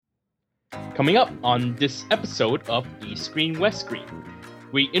Coming up on this episode of East Screen West Screen,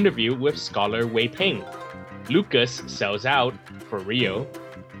 we interview with scholar Wei Peng. Lucas sells out for Rio,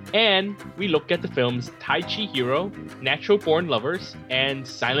 and we look at the films Tai Chi Hero, Natural Born Lovers, and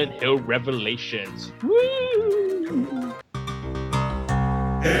Silent Hill Revelations. Woo!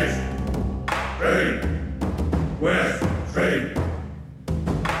 East Screen West Screen.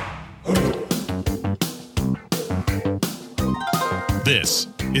 This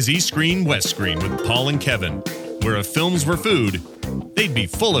is East Screen West Screen with Paul and Kevin, where if films were food, they'd be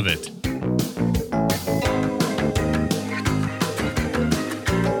full of it.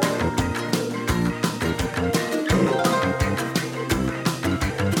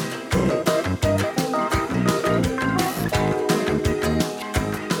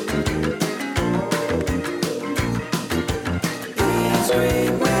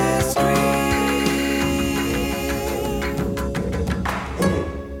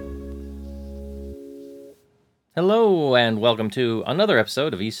 Hello, and welcome to another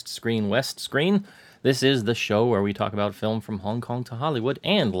episode of East Screen, West Screen. This is the show where we talk about film from Hong Kong to Hollywood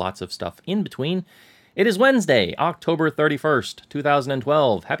and lots of stuff in between. It is Wednesday, October 31st,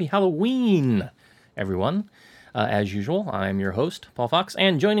 2012. Happy Halloween, everyone. As usual, I'm your host, Paul Fox,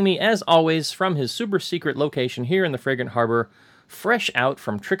 and joining me, as always, from his super secret location here in the Fragrant Harbor, fresh out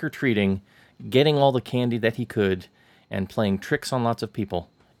from trick-or-treating, getting all the candy that he could, and playing tricks on lots of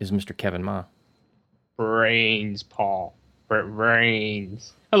people, is Mr. Kevin Ma. Brains, Paul.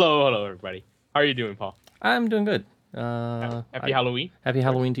 Brains. Hello, everybody. How are you doing, Paul? I'm doing good. Happy Halloween. Happy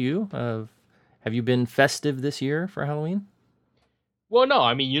Halloween to you. Have you been festive this year for Halloween? Well, no.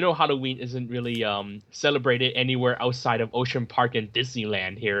 I mean, Halloween isn't really celebrated anywhere outside of Ocean Park and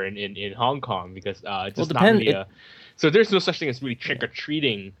Disneyland here in Hong Kong because it's just not really so there's no such thing as really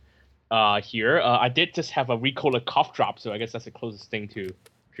trick-or-treating here. I did just have a Ricola cough drop, so I guess that's the closest thing to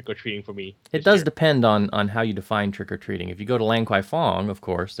trick-or-treating for me. It does depend on how you define trick-or-treating. If you go to Lang Kwai Fong, of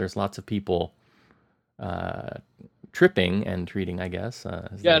course, there's lots of people tripping and treating, I guess.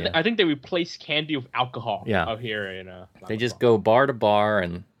 I think they replace candy with alcohol out here in they just go bar to bar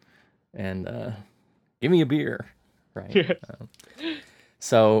and give me a beer, right?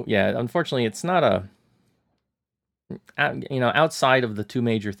 So, yeah, unfortunately, it's not outside of the two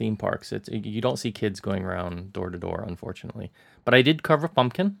major theme parks, you don't see kids going around door to door, unfortunately. But I did carve a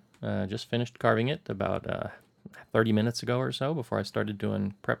pumpkin. Just finished carving it about 30 minutes ago or so before I started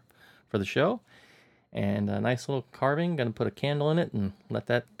doing prep for the show. And a nice little carving. Going to put a candle in it and let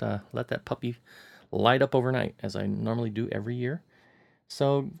that puppy light up overnight, as I normally do every year.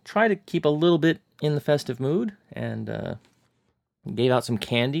 So try to keep a little bit in the festive mood, and gave out some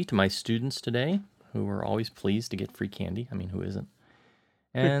candy to my students today, who were always pleased to get free candy. I mean, who isn't?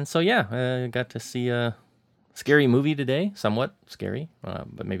 And so, I got to see a scary movie today. Somewhat scary,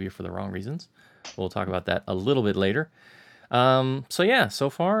 but maybe for the wrong reasons. We'll talk about that a little bit later. So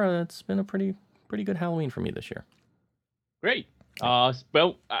far, it's been a pretty good Halloween for me this year. Great.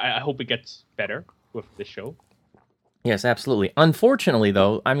 Well, I hope it gets better with the show. Yes, absolutely. Unfortunately,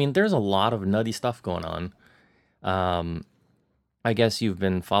 though, I mean, there's a lot of nutty stuff going on. I guess you've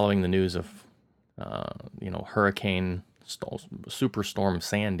been following the news of Hurricane Superstorm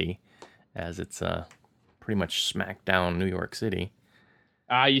Sandy, as it's pretty much smacked down New York City.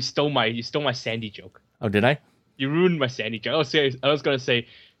 You stole my Sandy joke. Oh, did I? You ruined my Sandy joke. I was gonna say,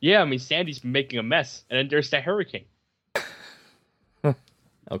 yeah, I mean, Sandy's making a mess, and then there's that hurricane.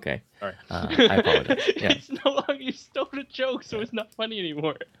 Okay. All right. I apologize. Yeah. It's no longer, you stole the joke, so it's not funny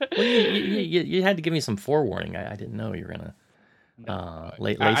anymore. Well, you had to give me some forewarning. I didn't know you were gonna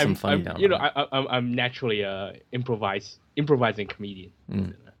lay some funny down. I'm naturally a improvising comedian.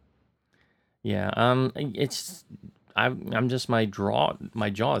 Yeah. I'm just my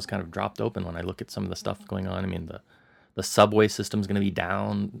jaw is kind of dropped open when I look at some of the stuff going on. I mean, the subway system's going to be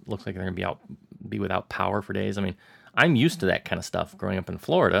down. Looks like they're going to be without power for days. I mean, I'm used to that kind of stuff growing up in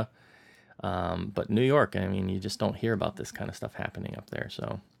Florida, but New York, I mean, you just don't hear about this kind of stuff happening up there.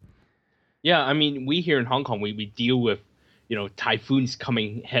 So, yeah, I mean, we here in Hong Kong, we deal with typhoons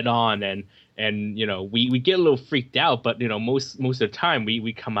coming head on, and we get a little freaked out, but most of the time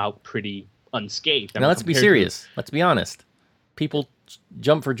we come out pretty unscathed. Now let's be serious. Let's be honest. People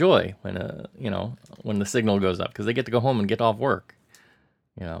jump for joy when when the signal goes up, because they get to go home and get off work.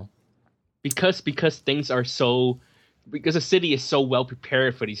 Because things are so, because the city is so well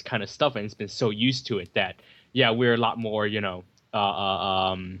prepared for these kind of stuff, and it's been so used to it that we're a lot more usually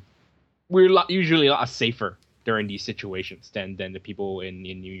a lot safer during these situations than the people in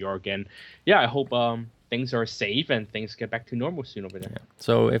New York. And I hope things are safe and things get back to normal soon over there. Yeah.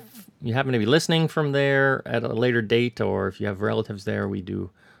 So if you happen to be listening from there at a later date, or if you have relatives there, we do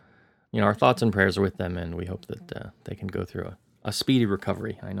our thoughts and prayers are with them, and we hope that they can go through a speedy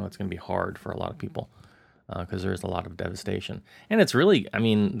recovery. I know it's going to be hard for a lot of people because there's a lot of devastation. And it's really,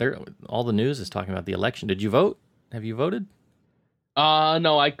 all the news is talking about the election. Did you vote? Have you voted?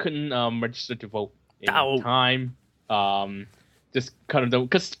 No, I couldn't register to vote in time. Just kind of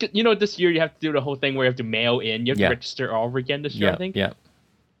because this year you have to do the whole thing where you have to mail in. You have to register all over again this year, I think. Yeah.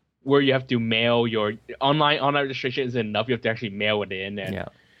 Where you have to mail your online registration isn't enough. You have to actually mail it in.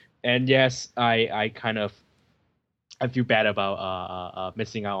 And yes, I feel bad about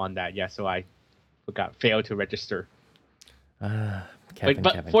missing out on that. Yeah, so I failed to register.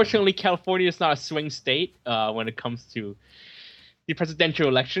 But fortunately, California is not a swing state when it comes to the presidential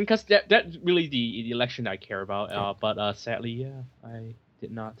election, because that's really the election I care about. But sadly, I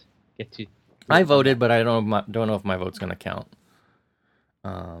did not get to. I voted, but I don't know if my vote's going to count.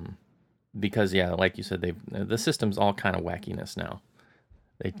 Because like you said, the system's all kind of wackiness now.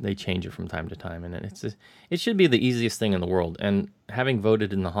 They change it from time to time, and it should be the easiest thing in the world. And having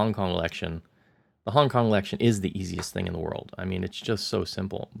voted in the Hong Kong election is the easiest thing in the world. I mean, it's just so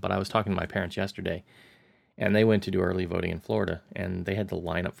simple. But I was talking to my parents yesterday, and they went to do early voting in Florida, and they had to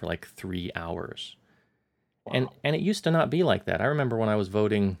line up for like 3 hours. Wow. And it used to not be like that. I remember when I was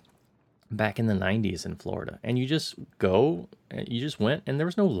voting back in the 90s in Florida, and you just went, and there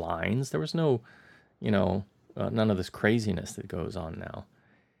was no lines. There was no, none of this craziness that goes on now.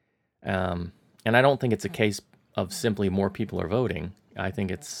 And I don't think it's a case of simply more people are voting. I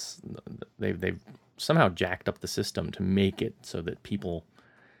think it's they've somehow jacked up the system to make it so that people,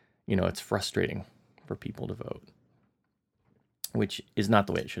 it's frustrating for people to vote, which is not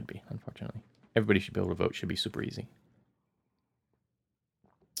the way it should be, unfortunately. Everybody should be able to vote. Should be super easy.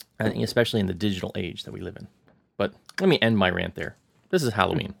 I think especially in the digital age that we live in. But let me end my rant there. This is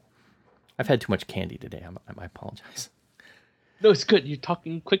Halloween. I've had too much candy today. I apologize. No, it's good. You're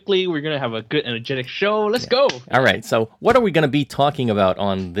talking quickly. We're going to have a good, energetic show. Let's go. All right. So what are we going to be talking about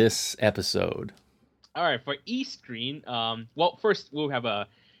on this episode? All right. For eScreen, first we'll have a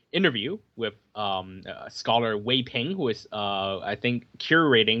interview with scholar Wei Ping, who is, I think,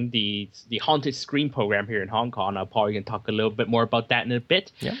 curating the Haunted Screen program here in Hong Kong. Paul, you can talk a little bit more about that in a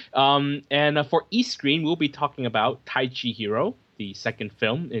bit. Yeah. And for eScreen, we'll be talking about Tai Chi Hero, the second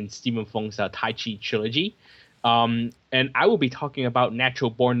film in Stephen Fung's Tai Chi trilogy. And I will be talking about Natural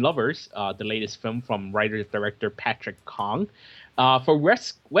Born Lovers, the latest film from writer-director Patrick Kong. For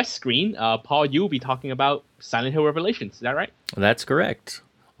West Screen, Paul, you will be talking about Silent Hill Revelations. Is that right? That's correct.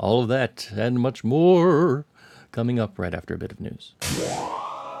 All of that and much more coming up right after a bit of news.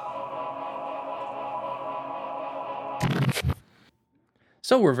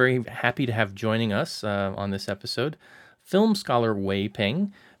 So we're very happy to have joining us on this episode film scholar Wei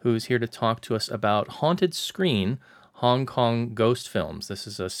Ping, who's here to talk to us about Haunted Screen, Hong Kong Ghost Films. This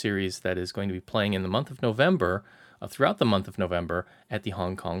is a series that is going to be playing in the month of November, throughout the month of November, at the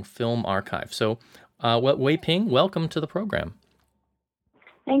Hong Kong Film Archive. So, Wei Ping, welcome to the program.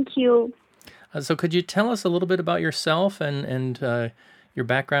 Thank you. So could you tell us a little bit about yourself and your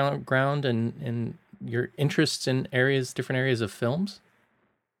background and your interests in different areas of films?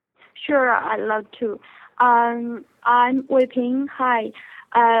 Sure, I'd love to. I'm Wei Ping. Hi.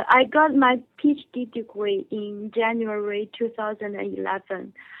 I got my PhD degree in January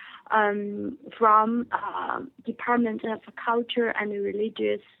 2011 from Department of Culture and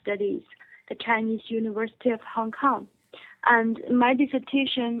Religious Studies, the Chinese University of Hong Kong. And my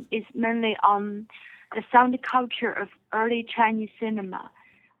dissertation is mainly on the sound culture of early Chinese cinema.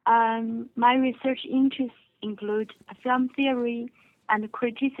 My research interests include film theory and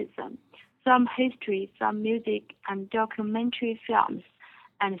criticism, film history, film music, and documentary films,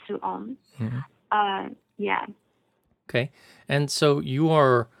 and so on. Mm-hmm. Yeah. Okay. And so you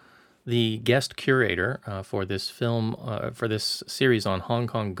are the guest curator for this film, for this series on Hong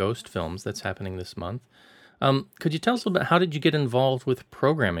Kong ghost films that's happening this month. Could you tell us a little bit, how did you get involved with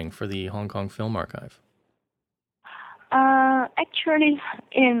programming for the Hong Kong Film Archive? Actually,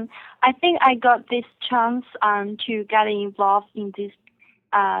 I think I got this chance to get involved in this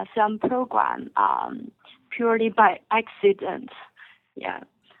film program purely by accident. Yeah.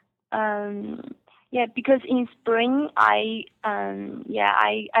 Because in spring I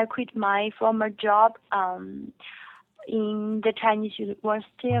quit my former job in the Chinese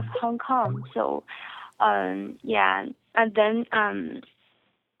University of Hong Kong. So and then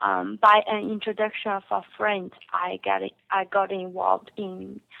by an introduction of a friend, I got involved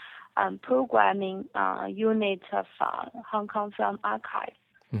in programming unit of Hong Kong Film Archive.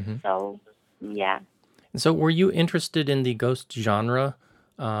 Mm-hmm. So, yeah. So, were you interested in the ghost genre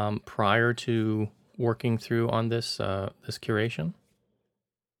prior to working through on this this curation?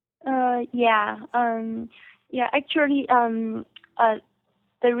 Actually,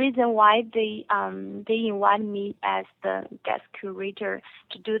 the reason why they invite me as the guest curator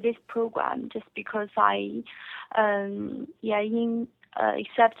to do this program just because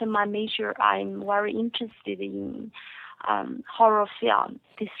except my major, I'm very interested in horror film,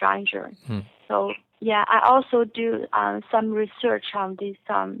 this genre. So I also do some research on this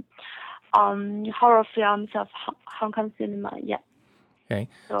horror films of Hong Kong cinema. Yeah. Okay.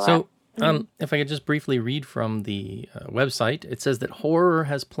 So if I could just briefly read from the website, it says that horror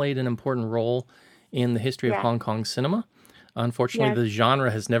has played an important role in the history of Hong Kong cinema. Unfortunately, the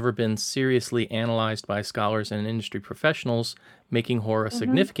genre has never been seriously analyzed by scholars and industry professionals, making horror a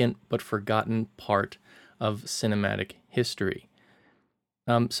significant but forgotten part of cinematic history.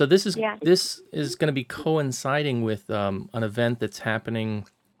 So this is going to be coinciding with an event that's happening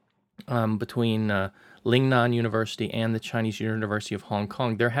between Lingnan University and the Chinese University of Hong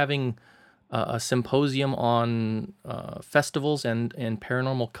Kong. They're having a symposium on festivals and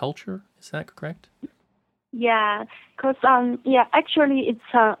paranormal culture. Is that correct? Yeah, because actually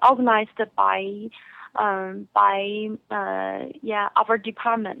it's organized by our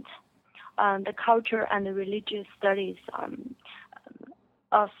department, the Culture and the Religious Studies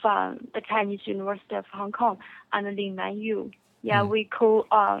of the Chinese University of Hong Kong and Lingnan U. We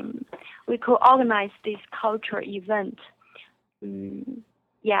co-organize this culture event. As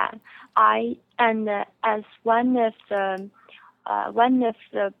one of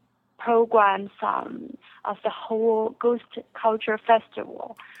the programs of the whole Ghost Culture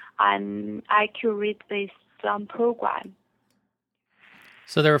Festival, I curate this program.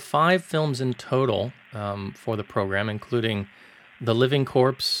 So there are 5 films in total for the program, including The Living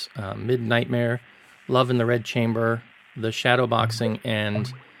Corpse, Mid-Nightmare, Love in the Red Chamber, The Shadow Boxing,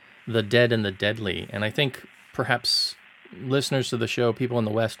 and The Dead and the Deadly. And I think perhaps listeners to the show, people in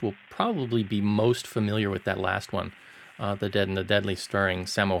the West, will probably be most familiar with that last one, The Dead and the Deadly, starring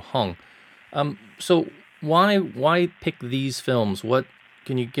Sammo Hung. So why pick these films? What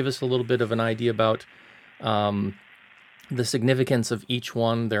can you give us a little bit of an idea about the significance of each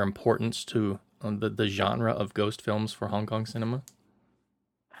one, their importance to the genre of ghost films for Hong Kong cinema?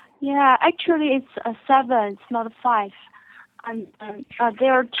 Yeah, actually it's 7, it's not 5. And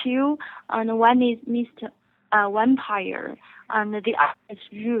there are 2, and one is Mr. Vampire, and the other is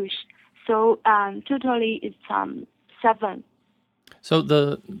Rouge. So totally it's 7. So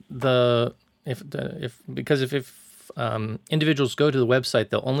if individuals go to the website,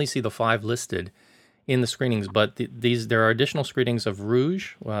 they'll only see the 5 listed in the screenings. But there are additional screenings of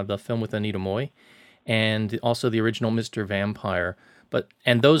Rouge, the film with Anita Mui, and also the original Mr. Vampire.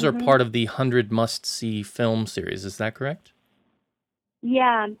 And those are part of the 100 must-see film series. Is that correct?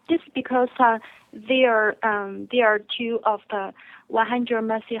 Yeah, just because they are 2 of the 100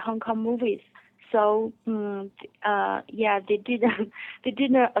 must-see Hong Kong movies. So they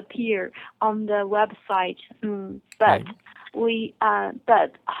didn't appear on the website. But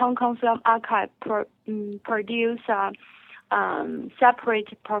but Hong Kong Film Archive produce a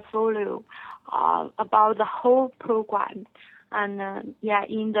separate portfolio about the whole program. And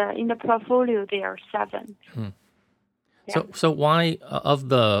in the portfolio there are 7. So why of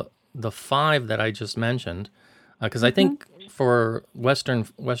the 5 that I just mentioned? Because I think for Western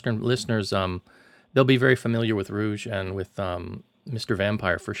listeners, they'll be very familiar with Rouge and with Mr.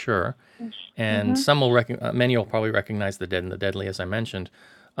 Vampire for sure, and many will probably recognize The Dead and the Deadly, as I mentioned.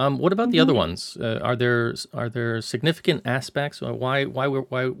 What about the other ones? Are there significant aspects? Why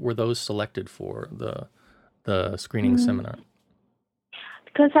were those selected for the screening seminar?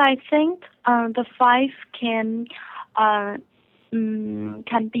 Because I think the 5 can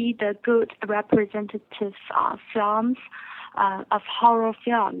be the good representative films of horror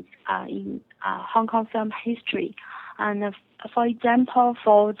films in Hong Kong film history. And for example,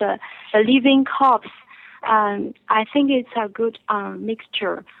 for the Living Corpse, I think it's a good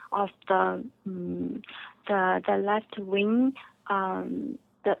mixture of the left wing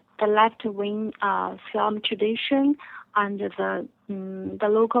the left wing film tradition and the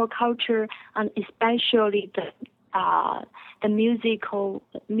local culture, and especially the musical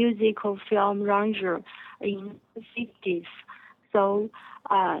film genre in the 50s. So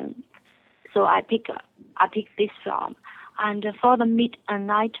I pick this film. And for the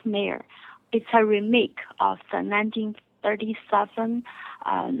Mid-Nightmare, it's a remake of the 1937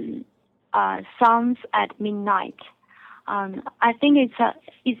 Sounds at Midnight. I think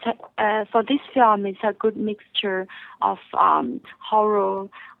it's for this film, it's a good mixture of horror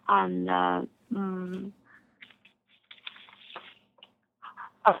and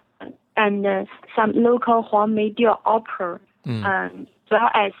some local Huang Meidiao opera. well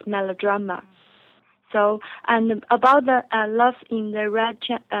as melodrama. So, and about the Love in the Red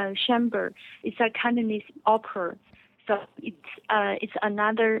Chamber, it's a Cantonese opera. So it's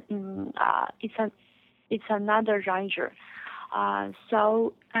another it's another genre.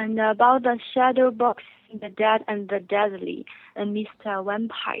 So, and about the Shadow Box, the Dead and the Deadly, and Mr.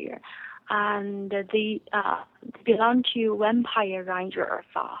 Vampire, and they belong to vampire genre of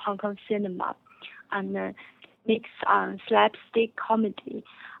Hong Kong cinema, and mix slapstick comedy,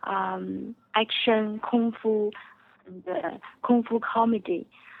 action, kung fu, and kung fu comedy,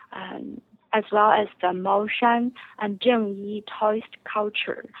 as well as the Maoshan and Zhengyi Taoist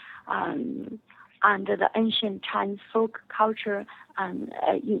culture, and the ancient Chinese folk culture, and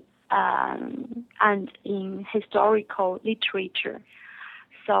in historical literature.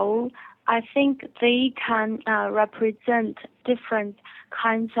 So I think they can represent different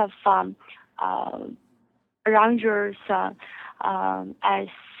kinds of genres as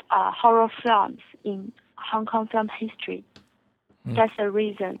horror films in Hong Kong film history. That's the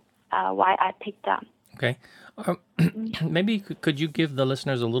reason why I picked them. Okay. Maybe could you give the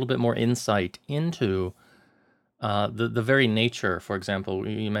listeners a little bit more insight into the very nature? For example,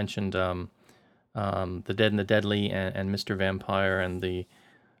 you mentioned The Dead and the Deadly and Mr. Vampire, and the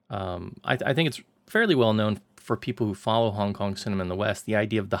I think it's fairly well known for people who follow Hong Kong cinema in the West, the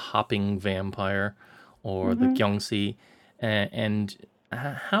idea of the hopping vampire or the Gyeongsi, and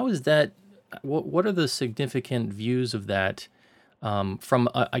how is that? What are the significant views of that from,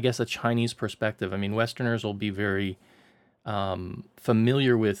 I guess, a Chinese perspective? I mean, Westerners will be very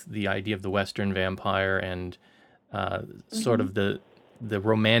familiar with the idea of the Western vampire and sort of the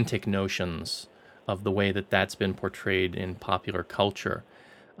romantic notions of the way that that's been portrayed in popular culture.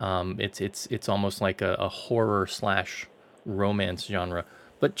 It's almost like a horror / romance genre.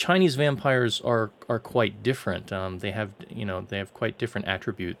 But Chinese vampires are quite different. They have quite different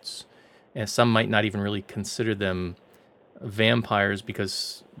attributes, and some might not even really consider them vampires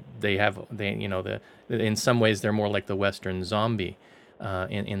because in some ways they're more like the Western zombie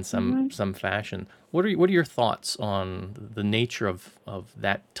in some fashion. What are your thoughts on the nature of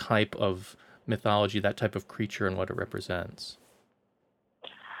that type of mythology, that type of creature, and what it represents?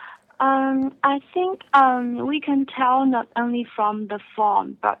 I think we can tell not only from the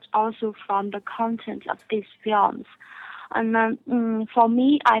form, but also from the content of these films. And for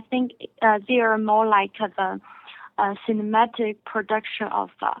me, I think they are more like the cinematic production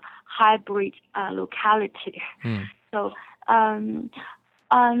of hybrid locality. So,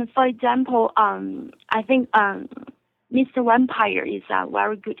 for example, I think Mr. Vampire is a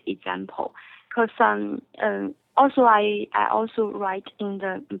very good example, because also, I also write in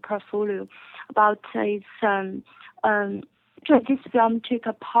the portfolio about this film took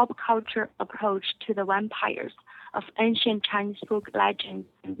a pop culture approach to the vampires of ancient Chinese folk legends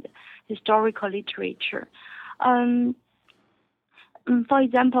and historical literature. For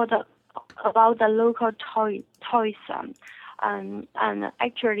example, about the local toys, and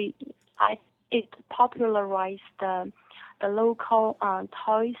actually, it popularized the local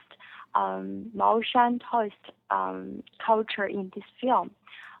toys. Maoshan Taoist culture in this film,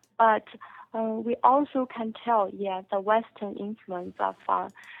 but we also can tell, the Western influence of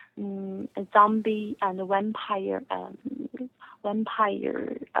zombie and vampire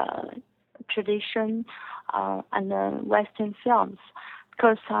tradition and Western films,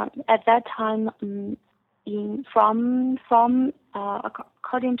 because at that time,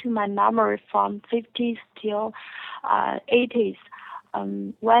 according to my memory, from 50s till 80s.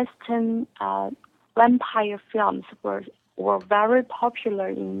 Western vampire films were very popular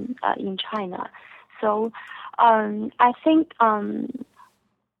in China. So I think in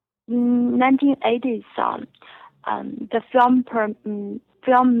 1980s the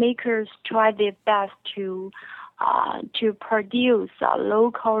filmmakers tried their best to produce a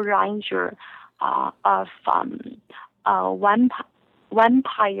local genre of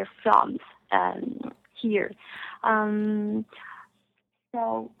vampire films here.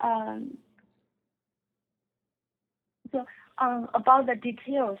 So about the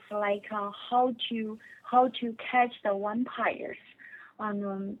details, like how to catch the vampires.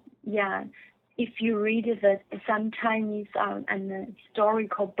 If you read some Chinese and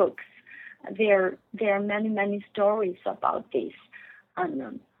historical books, there are many stories about this,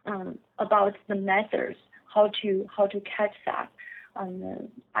 and about the methods how to catch that.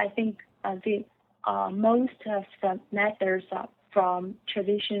 I think the most of the methods are from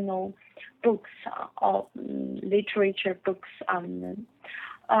traditional books or literature books, and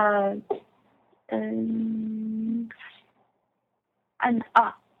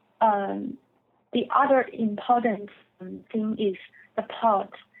the other important thing is the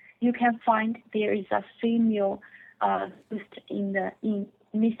plot. You can find there is a female in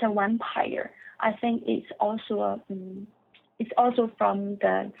Mr. Vampire. I think it's also from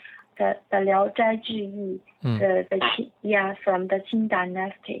the Liao Zhai Zhi Yi, from the Qing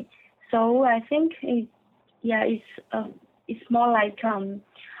dynasty. So I think it's more like a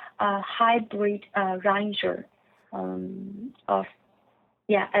hybrid ranger as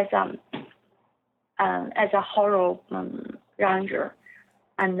a horror ranger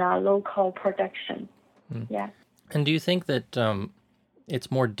and a local production. Yeah. And do you think that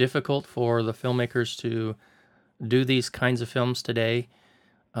it's more difficult for the filmmakers to do these kinds of films today?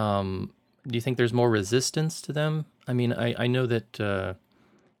 Do you think there's more resistance to them? I mean, I know that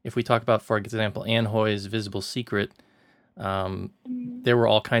if we talk about, for example, Anne Hoy's Visible Secret, there were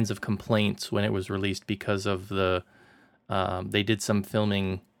all kinds of complaints when it was released because of they did some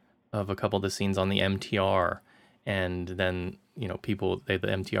filming of a couple of the scenes on the MTR, and then, the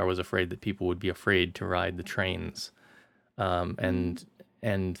MTR was afraid that people would be afraid to ride the trains, and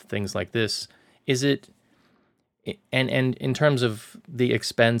things like this. Is it, and in terms of the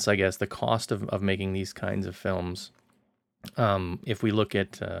expense, I guess, the cost of making these kinds of films, if we look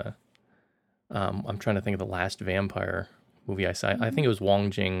at, I'm trying to think of the last vampire movie I saw. I think it was Wong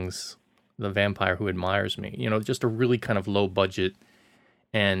Jing's The Vampire Who Admires Me. Just a really kind of low budget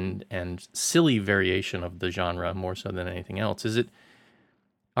and silly variation of the genre more so than anything else.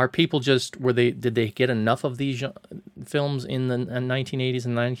 Are people just, did they get enough of these films in the 1980s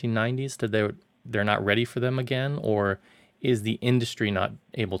and 1990s that they're not ready for them again, or is the industry not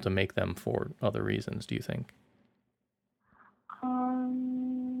able to make them for other reasons, do you think?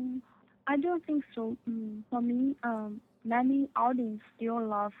 I don't think so. For me, many audience still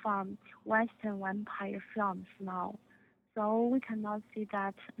love Western vampire films now. So we cannot see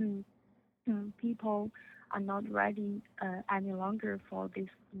that people are not ready any longer for this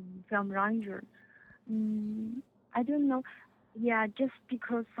film genre. I don't know. Yeah, just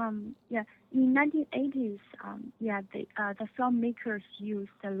because in 1980s, the filmmakers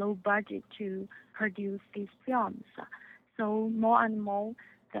used the low budget to produce these films. So more and more,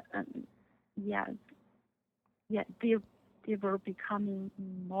 they were becoming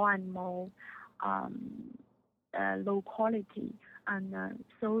more and more low quality, and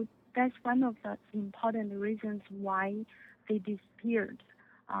so that's one of the important reasons why they disappeared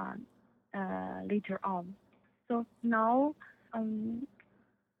later on. So now,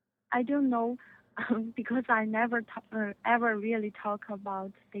 I don't know, because I never ever really talk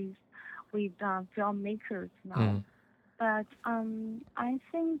about this with filmmakers now. But I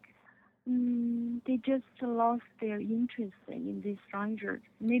think they just lost their interest in this genre,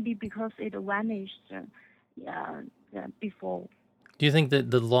 maybe because it vanished before. Do you think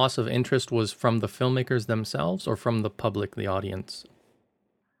that the loss of interest was from the filmmakers themselves or from the public, the audience?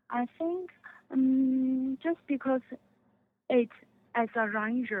 I think just because it, as a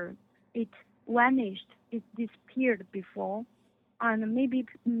genre, it vanished, it disappeared before, and maybe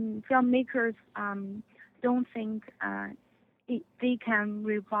filmmakers don't think they can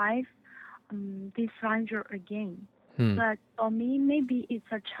revive this genre again. But for me, maybe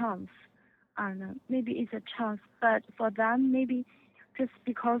it's a chance. But for them, maybe just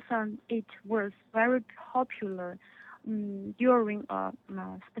because it was very popular during a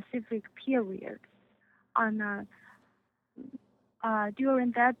specific period. And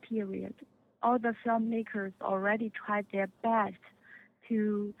during that period, all the filmmakers already tried their best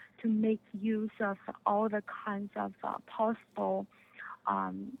to make use of all the kinds of possible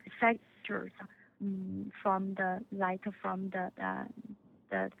factors from the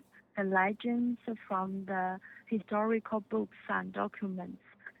legends, from the historical books and documents.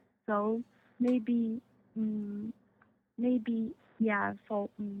 So maybe they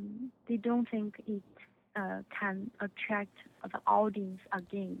don't think it can attract the audience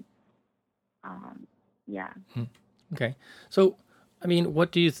again. Okay. So, I mean,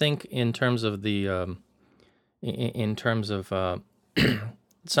 what do you think in terms of the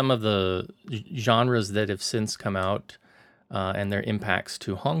some of the genres that have since come out and their impacts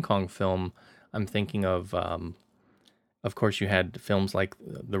to Hong Kong film? I'm thinking of course, you had films like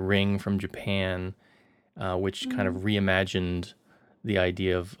The Ring from Japan, which kind of reimagined the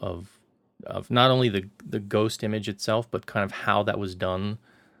idea of not only the ghost image itself, but kind of how that was done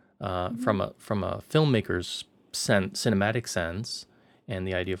from a filmmaker's cinematic sense, and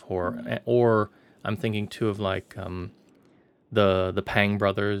the idea of horror. Or I'm thinking too of like the Pang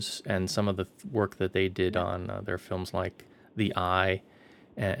brothers and some of the work that they did on their films like The Eye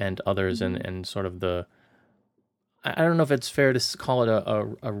and others, and sort of I don't know if it's fair to call it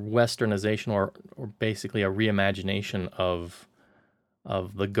a westernization or basically a reimagination of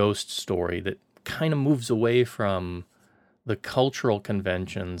the ghost story that kind of moves away from the cultural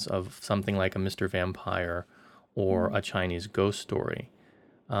conventions of something like a Mr. Vampire or a Chinese ghost story.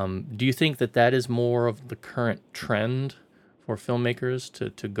 Do you think that is more of the current trend for filmmakers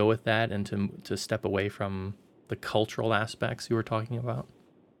to go with that and to step away from the cultural aspects you were talking about?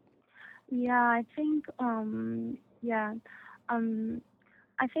 Yeah, I think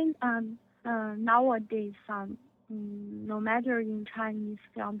I think nowadays no matter in Chinese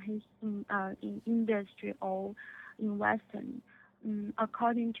film in industry or in Western,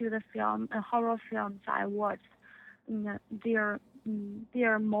 according to the horror films I watched, they are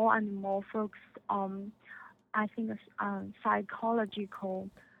more and more focused on, I think, psychological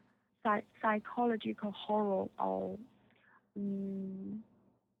horror or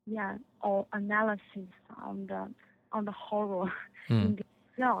or analysis on the horror in the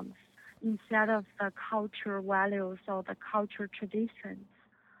films instead of the cultural values or the cultural traditions.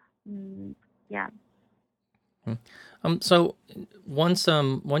 So once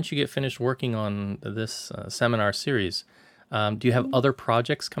you get finished working on this seminar series, do you have other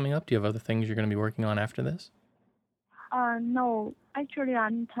projects coming up? Do you have other things you're going to be working on after this? No, actually,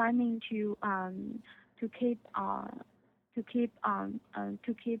 I'm planning to keep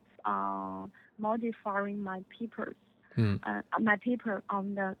modifying my papers. My paper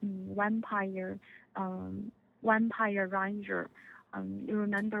on the Vampire Ranger. You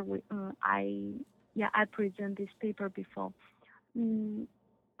remember I present this paper before.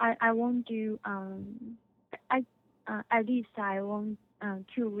 I won't do at least I won't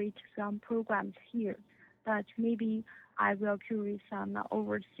curate some programs here, but maybe I will curate some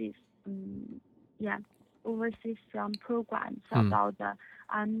overseas film programs about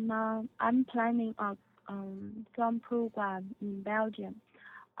I'm planning a film program in Belgium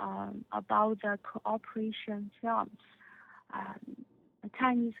about the cooperation films,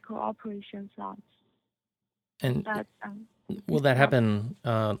 Chinese cooperation films. And will that happen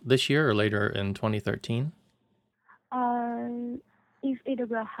this year or later in 2013? If it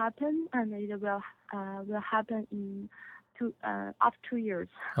will happen, and it will happen in 2 years.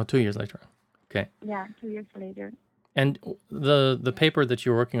 Oh, 2 years later. Okay. Yeah, 2 years later. And the paper that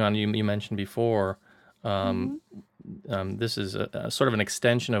you're working on, you mentioned before, this is a sort of an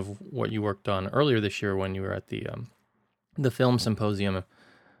extension of what you worked on earlier this year when you were at the film symposium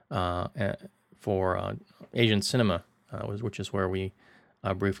for Asian cinema, which is where we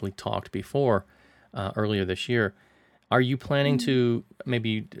briefly talked before earlier this year. Are you planning to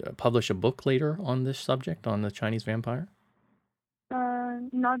maybe publish a book later on this subject, on the Chinese vampire?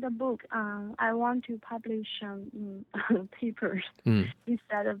 Not a book. I want to publish papers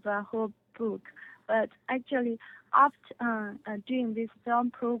instead of a whole book. But actually, after doing this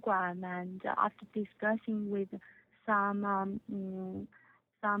film program and after discussing with some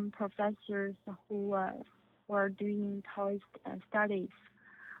professors who were doing Taoist studies,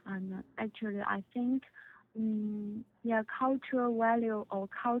 and actually I think cultural value or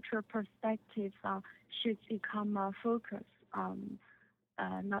cultural perspectives should become a focus.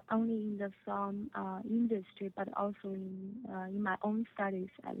 Not only in the film industry, but also in my own studies,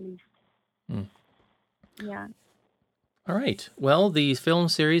 at least. Yeah. All right. Well, the film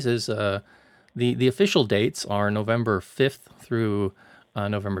series is the official dates are November 5th through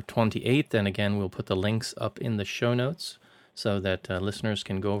November 28th, and again, we'll put the links up in the show notes so that listeners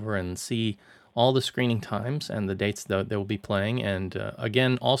can go over and see all the screening times and the dates that they will be playing. And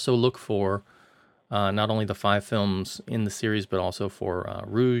again, also look for not only the 5 films in the series, but also for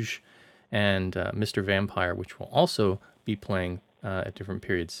Rouge and Mr. Vampire, which will also be playing at different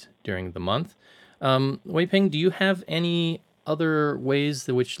periods during the month. Wei Ping, do you have any other ways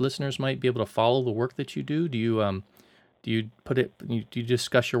that which listeners might be able to follow the work that you do? Do you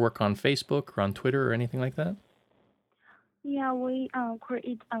discuss your work on Facebook or on Twitter or anything like that? Yeah, we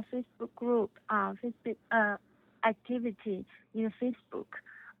create a Facebook group, Facebook activity in Facebook.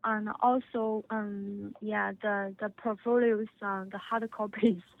 And also, the portfolios, the hard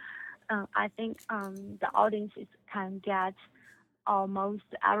copies, I think the audiences can get almost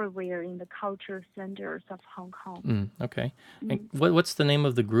everywhere in the culture centers of Hong Kong. Okay. And what's the name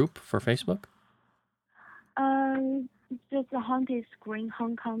of the group for Facebook? Just the Haunted Screen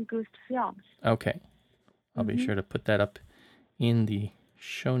Hong Kong Ghost Films. Okay. I'll be sure to put that up in the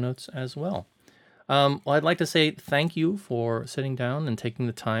show notes as well. Well, I'd like to say thank you for sitting down and taking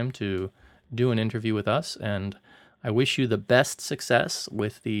the time to do an interview with us, and I wish you the best success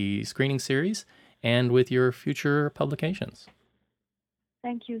with the screening series and with your future publications.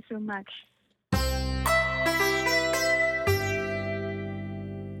 Thank you so much.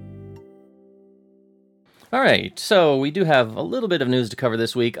 All right, so we do have a little bit of news to cover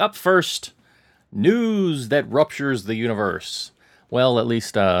this week. Up first, news that ruptures the universe. Well, at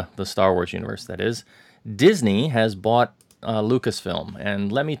least the Star Wars universe, that is. Disney has bought Lucasfilm,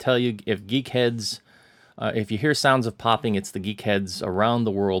 and let me tell you, if geekheads, if you hear sounds of popping, it's the geekheads around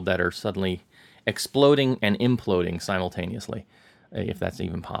the world that are suddenly exploding and imploding simultaneously, if that's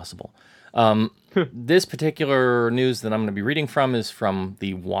even possible. This particular news that I'm going to be reading from is from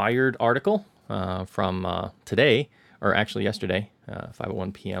the Wired article from today, or actually yesterday,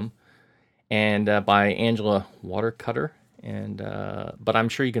 5:01 p.m., and by Angela Watercutter. But I'm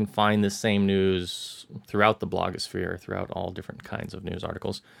sure you can find the same news throughout the blogosphere, throughout all different kinds of news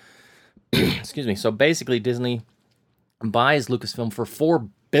articles. Excuse me. So basically, Disney buys Lucasfilm for $4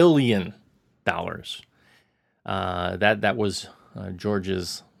 billion. That was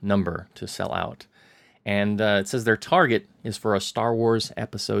George's number to sell out. And it says their target is for a Star Wars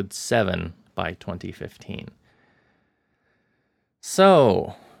Episode 7 by 2015.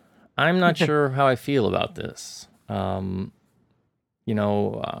 So, I'm not sure how I feel about this. I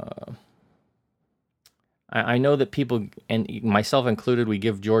know that people, and myself included, we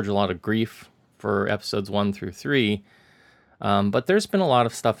give George a lot of grief for episodes 1 through 3, but there's been a lot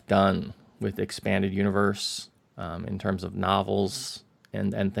of stuff done with Expanded Universe in terms of novels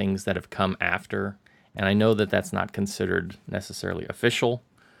and things that have come after, and I know that that's not considered necessarily official,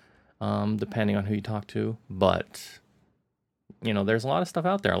 depending on who you talk to, but there's a lot of stuff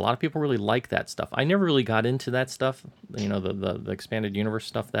out there. A lot of people really like that stuff. I never really got into that stuff, the Expanded Universe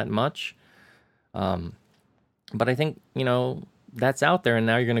stuff that much. But I think, that's out there, and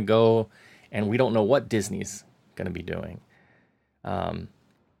now you're going to go, and we don't know what Disney's going to be doing.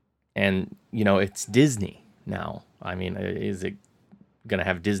 It's Disney now. I mean, is it going to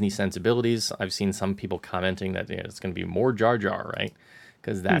have Disney sensibilities? I've seen some people commenting that it's going to be more Jar Jar, right?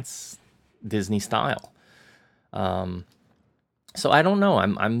 Because that's Disney style. So I don't know.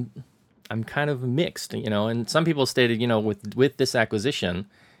 I'm kind of mixed, and some people stated, with this acquisition,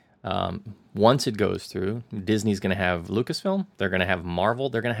 once it goes through, Disney's going to have Lucasfilm, they're going to have Marvel,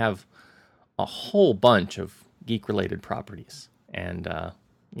 they're going to have a whole bunch of geek-related properties, and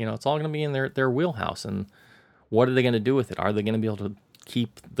it's all going to be in their wheelhouse. And what are they going to do with it? Are they going to be able to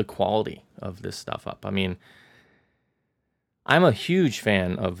keep the quality of this stuff up? I mean, I'm a huge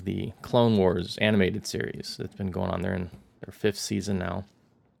fan of the Clone Wars animated series that's been going on there in their 5th season now.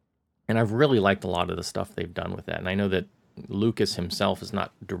 And I've really liked a lot of the stuff they've done with that. And I know that Lucas himself is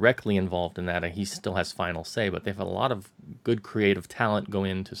not directly involved in that. He still has final say, but they've had a lot of good creative talent go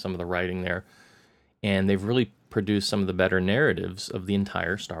into some of the writing there. And they've really produced some of the better narratives of the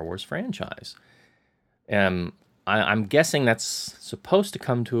entire Star Wars franchise. I'm guessing that's supposed to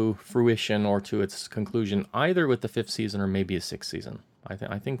come to fruition or to its conclusion either with the 5th season or maybe a 6th season.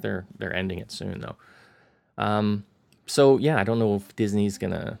 I think they're ending it soon, though. So, yeah, I don't know if Disney's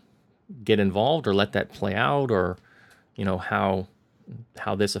going to get involved or let that play out, or, how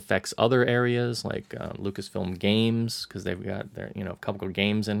this affects other areas like Lucasfilm Games, because they've got their, a couple of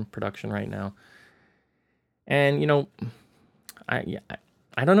games in production right now. And,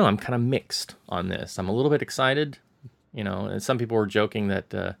 I don't know. I'm kind of mixed on this. I'm a little bit excited, and some people were joking that,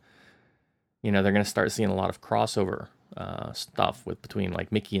 they're going to start seeing a lot of crossover stuff between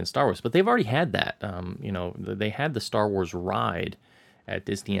like Mickey and Star Wars, but they've already had that. They had the Star Wars ride at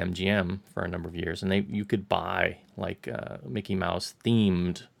Disney MGM for a number of years, and you could buy like Mickey Mouse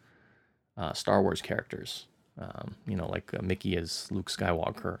themed Star Wars characters, like Mickey as Luke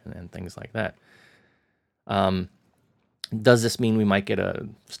Skywalker and things like that. Does this mean we might get a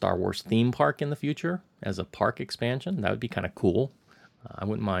Star Wars theme park in the future as a park expansion? That would be kind of cool. I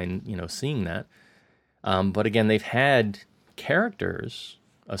wouldn't mind, seeing that. But again, they've had characters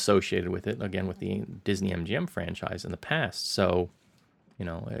associated with it, again, with the Disney MGM franchise in the past. So,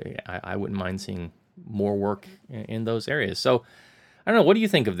 I wouldn't mind seeing more work in those areas. So, I don't know. What do you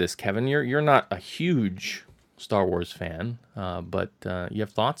think of this, Kevin? You're not a huge Star Wars fan, but you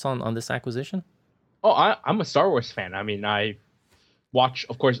have thoughts on this acquisition? Oh, I'm a Star Wars fan. I mean, I watch,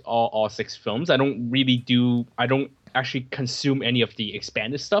 of course, all 6 films. I don't actually consume any of the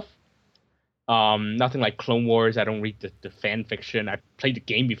expanded stuff. Nothing like Clone Wars. I don't read the fan fiction. I played the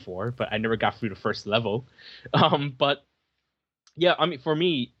game before, but I never got through the first level. But yeah, I mean, for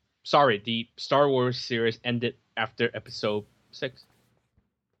me, the Star Wars series ended after episode 6.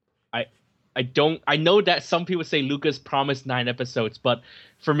 I know that some people say Lucas promised 9 episodes, but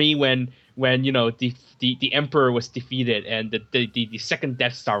for me, when the Emperor was defeated and the second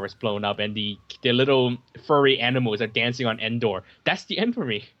Death Star was blown up and the little furry animals are dancing on Endor, that's the end for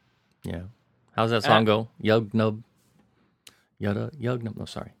me. Yeah. How's that song go? Yug Nub. Yada Yug Nub. No,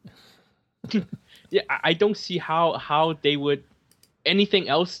 sorry. yeah, I don't see how they would. Anything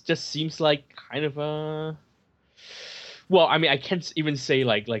else just seems like kind of a. Well, I mean, I can't even say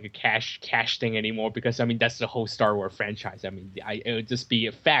like a cash thing anymore because I mean that's the whole Star Wars franchise. I mean, it would just be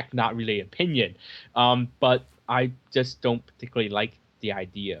a fact, not really opinion. But I just don't particularly like the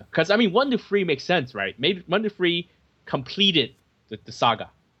idea because I mean 1 to 3 makes sense, right? Maybe 1 to 3 completed the saga,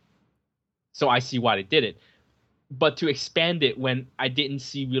 so I see why they did it. But to expand it when I didn't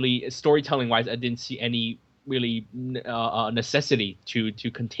see really storytelling wise, I didn't see any really necessity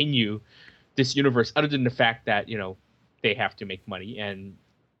to continue this universe other than the fact that they have to make money. And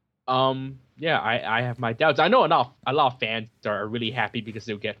yeah, I have my doubts. I know a lot of fans are really happy because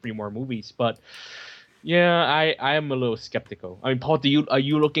they'll get 3 more movies, but yeah, I am a little skeptical. I mean, Paul, are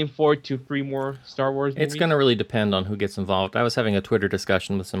you looking forward to 3 more Star Wars movies? It's going to really depend on who gets involved. I was having a Twitter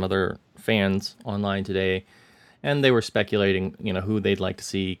discussion with some other fans online today, and they were speculating, who they'd like to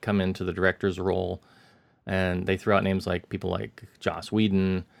see come into the director's role. And they threw out names like people like Joss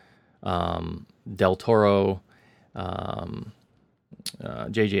Whedon, Del Toro,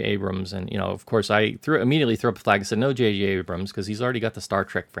 J.J. Abrams, and of course I immediately threw up a flag and said no J.J. Abrams because he's already got the Star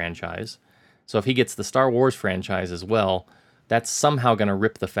Trek franchise. So if he gets the Star Wars franchise as well, that's somehow going to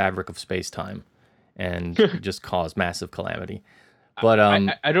rip the fabric of space-time and just cause massive calamity. But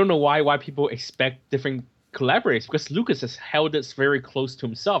I don't know why people expect different collaborators because Lucas has held this very close to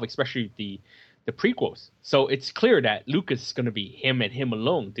himself, especially the prequels. So it's clear that Lucas is going to be him and him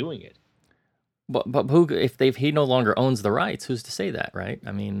alone doing it. But who, if he no longer owns the rights, who's to say that, right?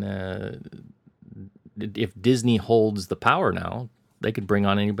 I mean, if Disney holds the power now, they could bring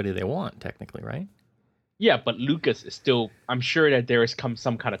on anybody they want, technically, right? Yeah, but Lucas is still. I'm sure that there is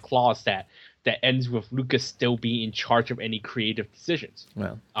some kind of clause that ends with Lucas still being in charge of any creative decisions.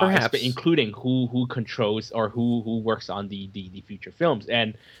 Well, perhaps including who controls or who works on the future films.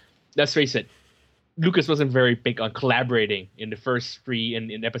 And let's face it, Lucas wasn't very big on collaborating in the first 3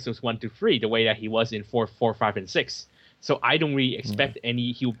 in episodes 1 to 3 the way that he was in 4, 5, and 6. So I don't really expect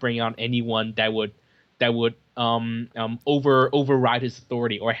he'll bring on anyone that would override his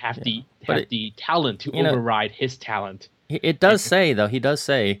authority or have the talent to override his talent. It does say though. He does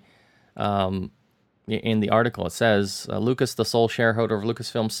say in the article, it says Lucas, the sole shareholder of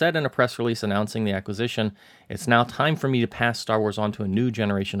Lucasfilm, said in a press release announcing the acquisition, "It's now time for me to pass Star Wars on to a new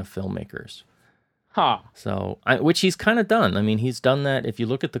generation of filmmakers." So, which he's kind of done. I mean, he's done that. If you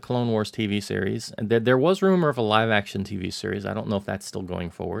look at the Clone Wars TV series, there was rumor of a live-action TV series. I don't know if that's still going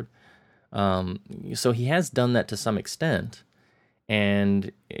forward. So he has done that to some extent.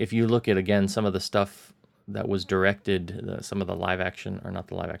 And if you look at, again, some of the stuff that was directed, some of the live-action, or not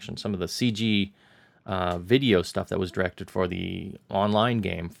the live-action, some of the CG video stuff that was directed for the online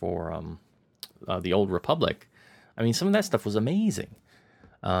game for the Old Republic, I mean, some of that stuff was amazing.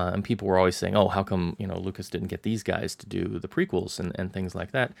 And people were always saying, oh, how come, Lucas didn't get these guys to do the prequels and things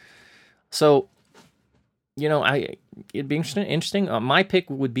like that. So, it'd be interesting. My pick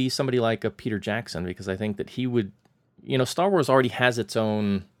would be somebody like a Peter Jackson, because I think that he would, Star Wars already has its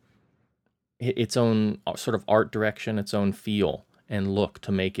own sort of art direction, its own feel and look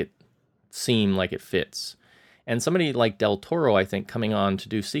to make it seem like it fits. And somebody like Del Toro, I think, coming on to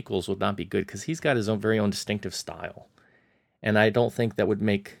do sequels would not be good because he's got his own very own distinctive style. And I don't think that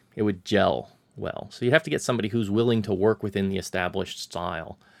would gel well. So you'd have to get somebody who's willing to work within the established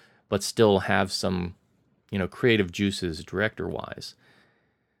style, but still have some, creative juices director-wise.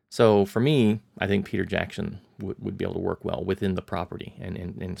 So for me, I think Peter Jackson would be able to work well within the property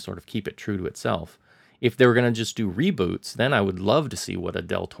and sort of keep it true to itself. If they were going to just do reboots, then I would love to see what a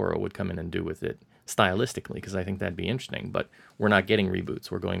Del Toro would come in and do with it stylistically, because I think that'd be interesting. But we're not getting reboots.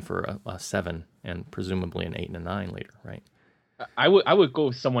 We're going for a 7 and presumably an 8 and a 9 later, right? I would go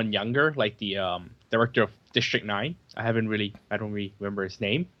with someone younger, like the director of District 9. I don't really remember his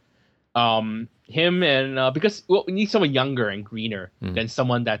name. Him and because we need someone younger and greener than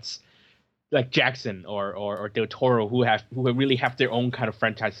someone that's like Jackson or Del Toro who really have their own kind of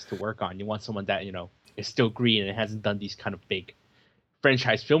franchises to work on. You want someone that is still green and hasn't done these kind of big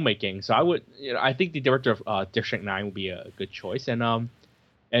franchise filmmaking. So I think the director of District 9 would be a good choice, and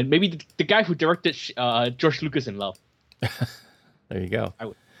maybe the guy who directed George Lucas in Love. There you go.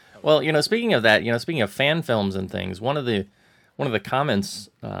 Well, speaking of that, speaking of fan films and things, one of the comments,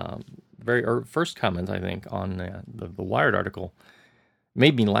 first comment, I think, on the Wired article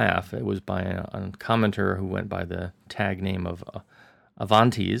made me laugh. It was by a commenter who went by the tag name of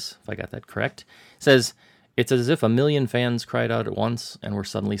Avantes, if I got that correct. It says, "It's as if a million fans cried out at once and were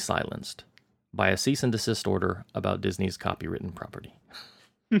suddenly silenced by a cease and desist order about Disney's copywritten property."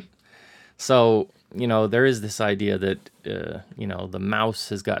 So, there is this idea that, the mouse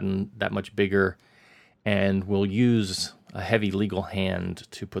has gotten that much bigger and will use a heavy legal hand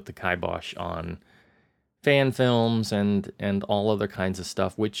to put the kibosh on fan films and all other kinds of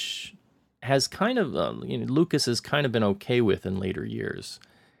stuff, which has kind of Lucas has kind of been okay with in later years.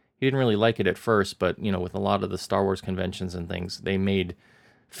 He didn't really like it at first, but with a lot of the Star Wars conventions and things, they made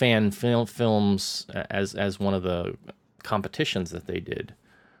fan films as one of the competitions that they did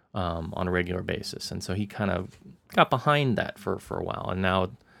on a regular basis, and so he kind of got behind that for a while. And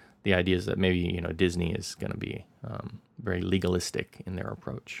now the idea is that maybe Disney is going to be very legalistic in their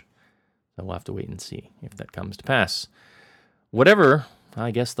approach. So we'll have to wait and see if that comes to pass. Whatever,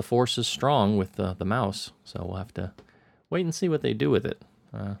 I guess the Force is strong with the mouse, so we'll have to wait and see what they do with it.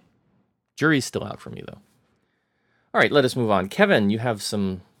 Jury's still out for me, though. All right, let us move on. Kevin, you have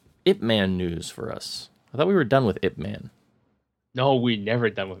some Ip Man news for us. I thought we were done with Ip Man. No, we're never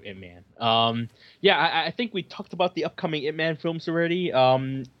done with Ip Man. I think we talked about the upcoming Ip Man films already,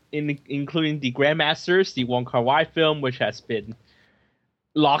 including the Grandmasters, the Wong Kar-wai film, which has been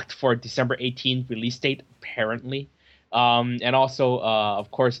locked for December 18th release date, apparently. And also,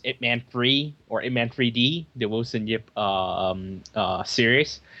 of course, Ip Man 3 or Ip Man 3D, the Wilson Yip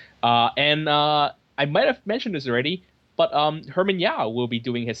series. And I might have mentioned this already, but Herman Yao will be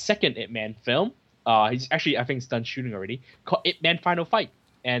doing his second Ip Man film. He's actually, I think, it's done shooting already, called Ip Man Final Fight.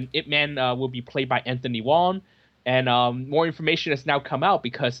 And Ip Man will be played by Anthony Wong. And more information has now come out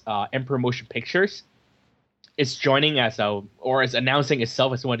because Emperor Motion Pictures is joining is announcing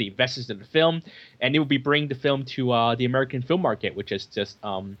itself as one of the investors in the film, and it will be bringing the film to the American film market, which has just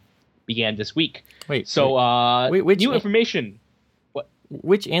began this week. Wait, so which new information? What?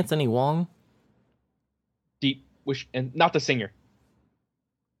 Which Anthony Wong? And not the singer,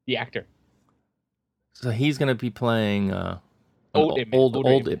 the actor. So he's going to be playing old Ip.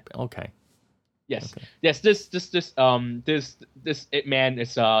 Okay. Yes. Okay. Yes. This Ip Man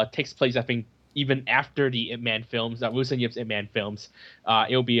is takes place, I think, even after the Ip Man films, Wilson Yip's Ip Man films.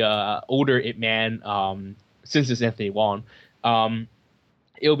 It'll be a older Ip Man, since it's Anthony Wong.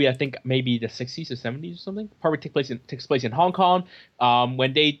 It'll be, I think, maybe the 60s or 70s or something. Probably takes place in Hong Kong.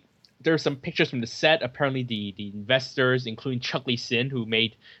 There's some pictures from the set. Apparently, the investors, including Chuck Lee Sin, who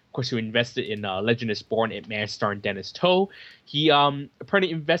invested in Legend is Born, Ip Man starring Dennis To. He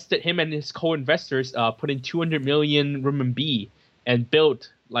apparently invested, him and his co-investors put in 200 million RMB and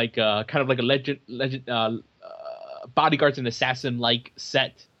built kind of like a legend bodyguards and assassin like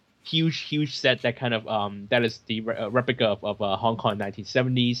set, huge set that kind of that is the replica of Hong Kong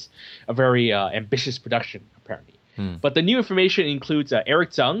 1970s, a very ambitious production apparently. But the new information includes Eric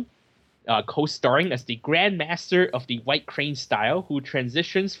Tsang co-starring as the Grand Master of the White Crane style, who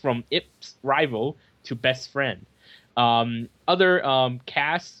transitions from Ip's rival to best friend. Other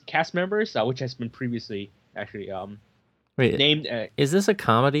cast members, which has been previously actually named. Is this a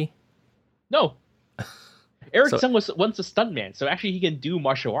comedy? No. Eric Tsang was once a stuntman, so actually he can do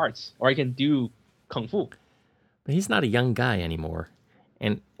martial arts, or he can do kung fu. But he's not a young guy anymore.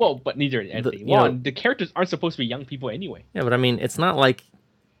 But neither is Anthony Wong. The characters aren't supposed to be young people anyway. Yeah, but I mean, it's not like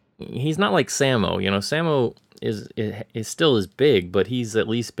he's not like Sammo. Sammo is still as big, but he's at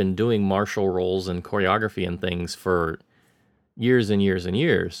least been doing martial roles and choreography and things for years and years and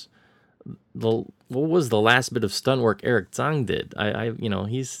years. What was the last bit of stunt work Eric Tsang did?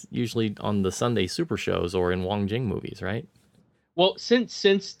 He's usually on the Sunday super shows or in Wong Jing movies, right? Well, since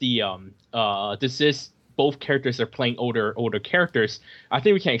the this is both characters are playing older characters, I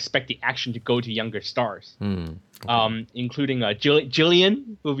think we can expect the action to go to younger stars. Okay. Including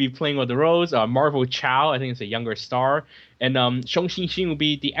Jillian, who will be playing one of the roles. Marvel Chow, I think, is a younger star, and Shong Xin will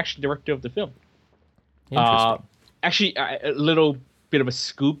be the action director of the film. Interesting. Actually, a little bit of a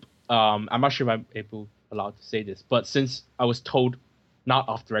scoop. I'm not sure if I'm allowed to say this, but since I was told not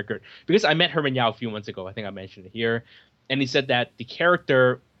off the record, because I met Herman Yao a few months ago, I think I mentioned it here, and he said that the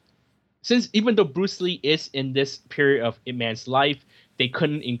character, since even though Bruce Lee is in this period of Ip Man's life, they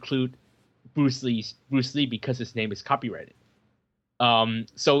couldn't include Bruce Lee because his name is copyrighted. So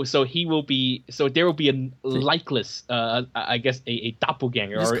there will be a likeness, I guess a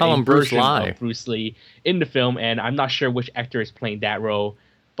doppelganger just or call a him Bruce version Lee. of Bruce Lee in the film, and I'm not sure which actor is playing that role,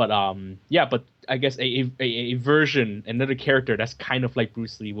 but but I guess a version, another character that's kind of like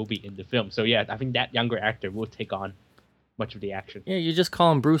Bruce Lee will be in the film. So yeah, I think that younger actor will take on much of the action. Yeah, you just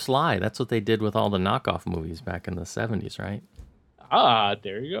call him Bruce Lee. That's what they did with all the knockoff movies back in the 70s, right?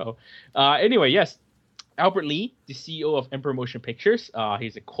 There you go. Anyway, yes, Albert Lee, the CEO of Emperor Motion Pictures,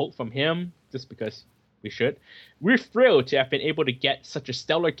 here's a quote from him, just because we should. "We're thrilled to have been able to get such a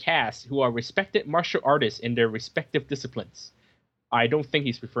stellar cast who are respected martial artists in their respective disciplines. I don't think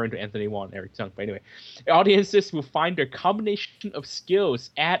he's referring to Anthony Wong and Eric Tsung, but anyway. Audiences will find their combination of skills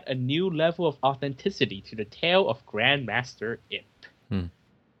add a new level of authenticity to the tale of Grandmaster Imp.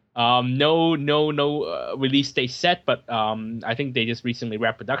 No release date set, but I think they just recently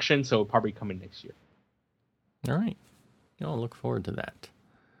wrapped production, so probably coming next year. All right. I'll look forward to that.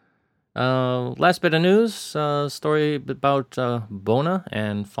 Last bit of news, story about Bona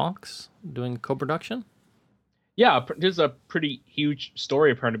and Fox doing co-production. Yeah, there's a pretty huge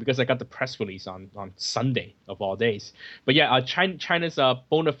story apparently because I got the press release on Sunday of all days. But yeah, China's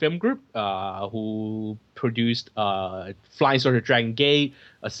Bona Film Group, who produced Flying Soldier Dragon Gate,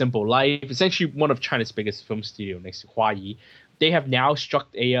 A Simple Life, essentially one of China's biggest film studio next to Huayi. They have now struck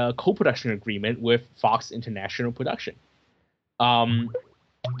a co-production agreement with Fox International Production.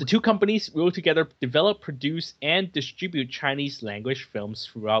 The two companies will together develop, produce, and distribute Chinese language films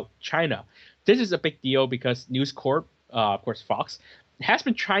throughout China. This is a big deal because News Corp, of course Fox, has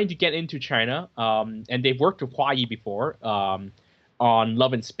been trying to get into China, and they've worked with Huayi before on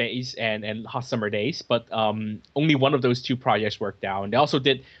Love and Space and Hot Summer Days, but only one of those two projects worked out. And they also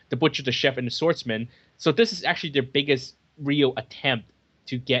did The Butcher, the Chef, and the Swordsman. So this is actually their biggest real attempt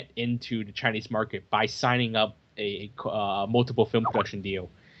to get into the Chinese market by signing up a multiple film production deal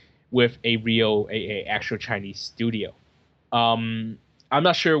with a actual Chinese studio. I'm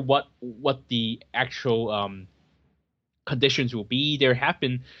not sure what the actual conditions will be. There have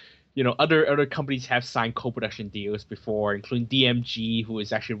been, other companies have signed co-production deals before, including DMG, who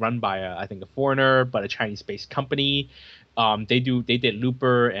is actually run by I think a foreigner but a Chinese-based company. They did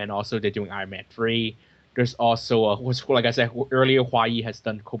Looper, and also they're doing Iron Man 3. There's also like I said earlier, Huayi has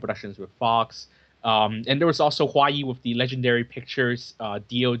done co-productions with Fox. And there was also Huayi with the Legendary Pictures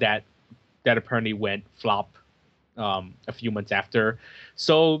deal that apparently went flop a few months after.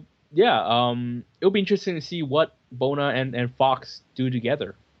 So yeah, it'll be interesting to see what Bona and Fox do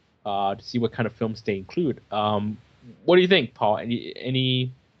together, to see what kind of films they include. What do you think, Paul?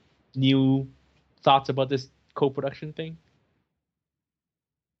 Any new thoughts about this co-production thing?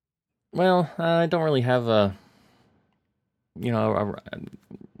 Well, I don't really have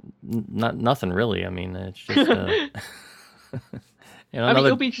nothing really. I mean, it's just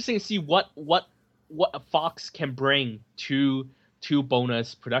it'll be interesting to see what Fox can bring to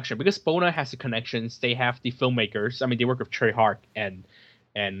Bona's production, because Bona has the connections. They have the filmmakers. I mean, they work with Tsui Hark and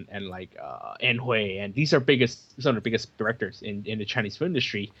like An Hui, and these are some of the biggest directors in the Chinese film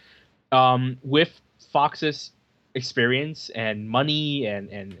industry. With Fox's experience and money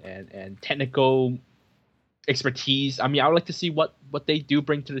and technical expertise, I mean, I would like to see what they do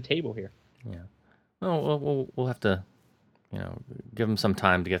bring to the table here. Yeah. Well, we'll have to, give them some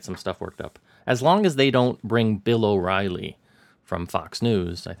time to get some stuff worked up. As long as they don't bring Bill O'Reilly from Fox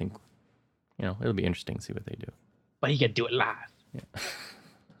News, I think, it'll be interesting to see what they do. But he can do it live. Yeah.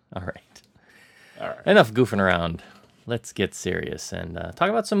 All right. Enough goofing around. Let's get serious and talk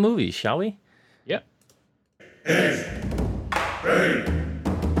about some movies, shall we? Yep. East, Spain,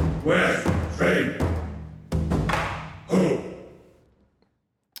 West, Spain.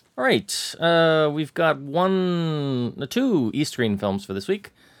 All right, we've got two East Screen films for this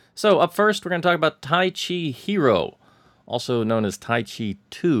week. So up first, we're going to talk about Tai Chi Hero, also known as Tai Chi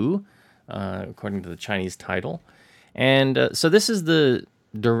 2, according to the Chinese title. And so this is the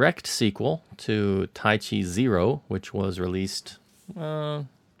direct sequel to Tai Chi 0, which was released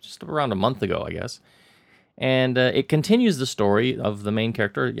just around a month ago, I guess. And it continues the story of the main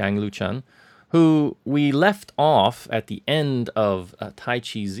character, Yang Luchan, who we left off at the end of Tai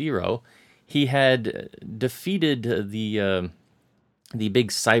Chi 0. He had defeated the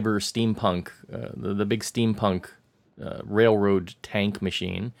big cyber steampunk, the big steampunk railroad tank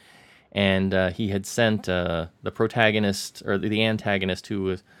machine, and he had sent the protagonist, or the antagonist,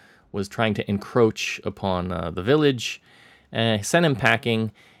 who was trying to encroach upon the village, sent him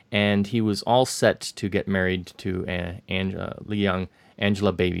packing, and he was all set to get married to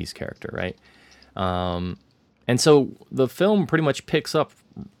Angela Baby's character, right? And so the film pretty much picks up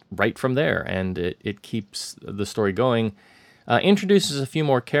right from there, and it keeps the story going. Introduces a few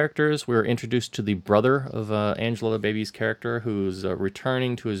more characters. We're introduced to the brother of Angela Baby's character, who's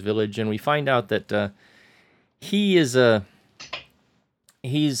returning to his village, and we find out that he's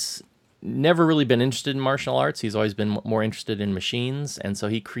never really been interested in martial arts. He's always been more interested in machines, and so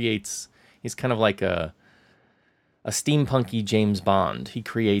he's kind of like a steampunky James Bond. He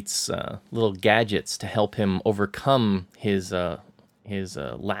creates little gadgets to help him overcome his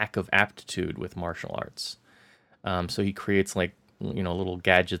lack of aptitude with martial arts. So he creates little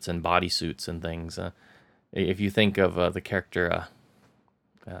gadgets and bodysuits and things. If you think of the character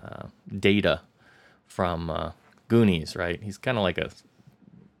Data from Goonies, right? He's kind of like a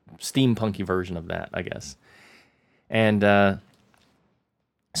steampunky version of that, I guess. And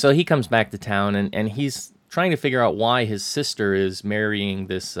so he comes back to town, and he's trying to figure out why his sister is marrying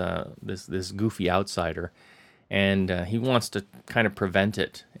this goofy outsider, and he wants to kind of prevent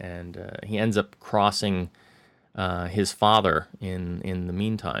it. And he ends up crossing his father in the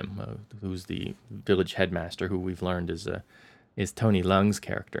meantime, who's the village headmaster, who we've learned is Tony Leung's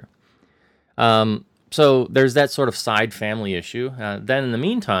character. So there's that sort of side family issue. Then in the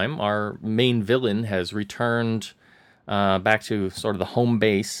meantime, our main villain has returned back to sort of the home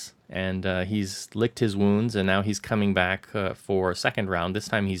base, and he's licked his wounds, and now he's coming back for a second round. This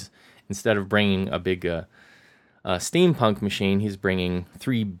time instead of bringing a big steampunk machine, he's bringing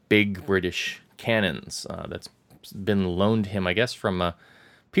 3 big British cannons that's been loaned him, I guess, from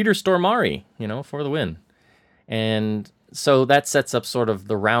Peter Stormare, for the win. And so that sets up sort of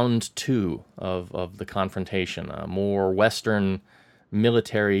the round 2 of the confrontation, more Western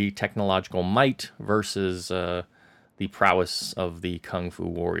military technological might versus the prowess of the Kung Fu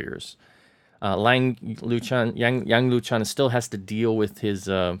warriors. Yang Luchan still has to deal with his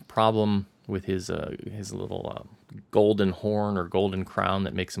problem with his little golden horn or golden crown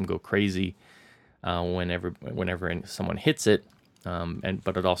that makes him go crazy whenever someone hits it,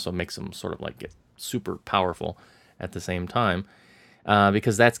 but it also makes him sort of like get super powerful at the same time,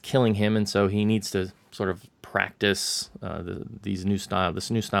 because that's killing him, and so he needs to sort of practice this new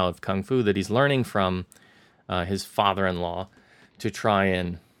style of Kung Fu that he's learning from his father-in-law to try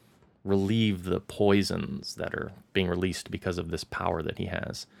and relieve the poisons that are being released because of this power that he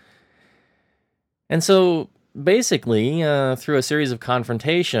has. And so basically, through a series of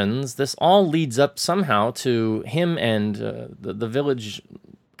confrontations, this all leads up somehow to him and the village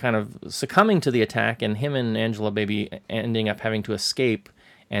kind of succumbing to the attack, and him and Angelababy ending up having to escape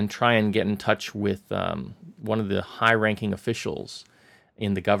and try and get in touch with one of the high-ranking officials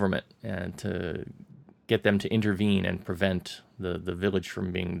in the government, and to get them to intervene and prevent the village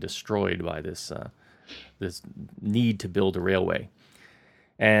from being destroyed by this need to build a railway.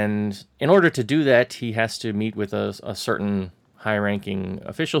 And in order to do that, he has to meet with a certain high-ranking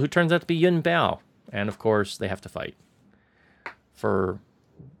official who turns out to be Yun Bao. And of course, they have to fight. For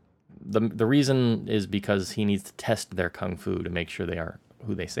the reason is because he needs to test their kung fu to make sure they are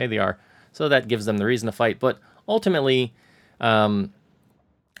who they say they are. So that gives them the reason to fight. But ultimately,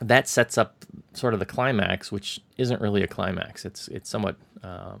 that sets up sort of the climax, which isn't really a climax. It's somewhat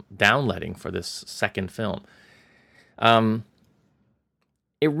downletting for this second film.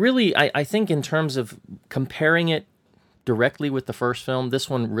 It really, I think in terms of comparing it directly with the first film,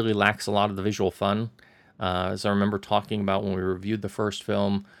 this one really lacks a lot of the visual fun. As I remember talking about when we reviewed the first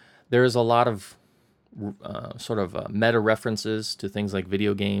film, there is a lot of sort of meta references to things like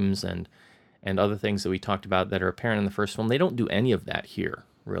video games and other things that we talked about that are apparent in the first film. They don't do any of that here,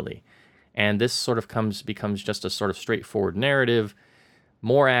 really. And this sort of becomes just a sort of straightforward narrative,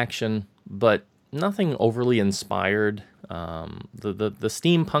 more action, but nothing overly inspired. The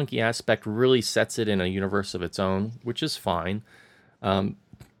steampunky aspect really sets it in a universe of its own, which is fine.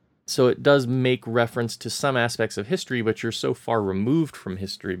 So it does make reference to some aspects of history, but you're so far removed from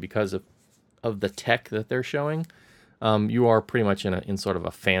history because of the tech that they're showing. You are pretty much in sort of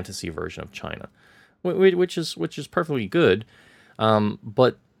a fantasy version of China, which is perfectly good.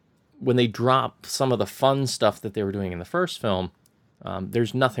 But when they drop some of the fun stuff that they were doing in the first film,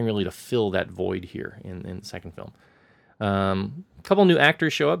 there's nothing really to fill that void here in the second film. A couple new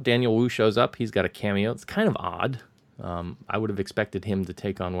actors show up. Daniel Wu shows up. He's got a cameo. It's kind of odd. I would have expected him to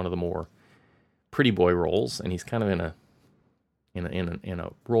take on one of the more pretty boy roles, and he's kind of in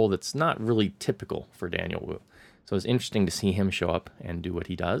a role that's not really typical for Daniel Wu. So it's interesting to see him show up and do what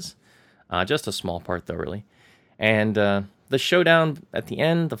he does. Just a small part, though, really. And the showdown at the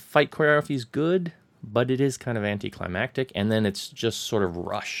end, the fight choreography is good, but it is kind of anticlimactic, and then it's just sort of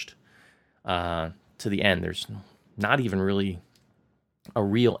rushed to the end. There's not even really a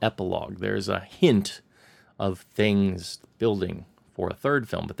real epilogue. There's a hint of things building for a third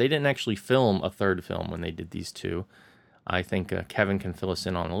film, but they didn't actually film a third film when they did these two. I think Kevin can fill us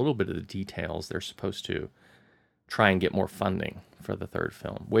in on a little bit of the details. They're supposed to try and get more funding for the third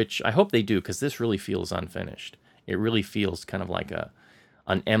film, which I hope they do, because this really feels unfinished. It really feels kind of like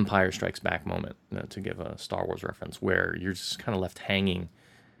an Empire Strikes Back moment, to give a Star Wars reference, where you're just kind of left hanging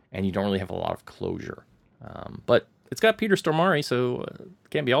and you don't really have a lot of closure. But it's got Peter Stormare, so it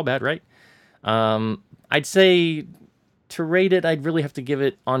can't be all bad, right? I'd say to rate it, I'd really have to give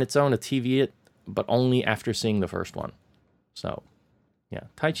it on its own a TV it, but only after seeing the first one. So, yeah,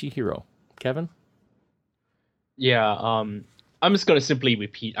 Taichi Hiro. Kevin? Yeah, I'm just gonna simply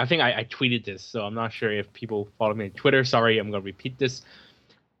repeat. I think I tweeted this, so I'm not sure if people follow me on Twitter. Sorry, I'm gonna repeat this.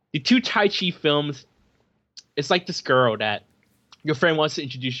 The two Tai Chi films, it's like this girl that your friend wants to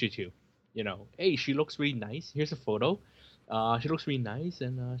introduce you to. You know, hey, she looks really nice. Here's a photo. She looks really nice,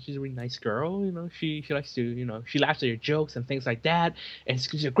 and she's a really nice girl. You know, she likes to, you know, she laughs at your jokes and things like that. And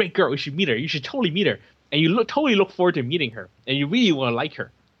she's a great girl. You should meet her. You should totally meet her. And you totally look forward to meeting her, and you really want to like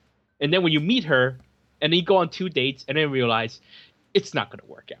her. And then when you meet her, and then you go on 2 dates, and then realize it's not gonna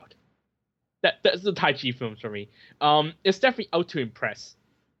work out. That's the Tai Chi films for me. It's definitely out to impress.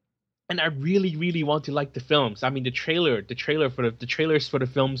 And I really, really want to like the films. I mean, the trailers for the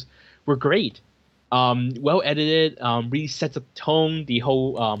films were great. Well edited, really sets up tone. The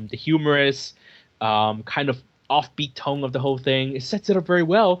whole, the humorous, kind of offbeat tone of the whole thing. It sets it up very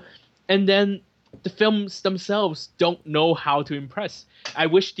well. And then the films themselves don't know how to impress. I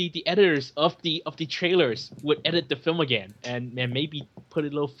wish the editors of the trailers would edit the film again and maybe put a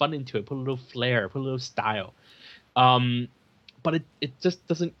little fun into it, put a little flair, put a little style. But it just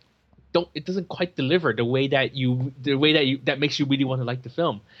doesn't quite deliver the way that makes you really want to like the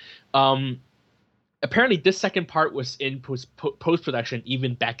film. Apparently this second part was in post-production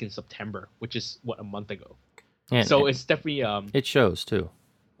even back in September, which is a month ago. So it's definitely it shows too.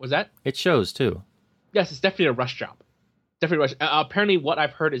 Was that? It shows too. Yes, it's definitely a rush job. Definitely rush. Apparently what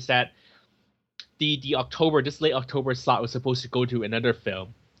I've heard is that this late October slot was supposed to go to another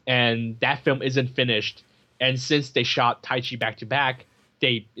film, and that film isn't finished. And since they shot Tai Chi back to back,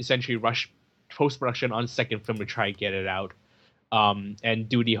 they essentially rushed post-production on the second film to try and get it out, and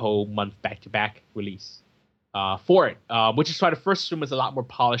do the whole month back-to-back release for it, which is why the first film is a lot more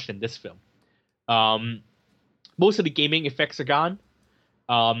polished than this film. Most of the gaming effects are gone,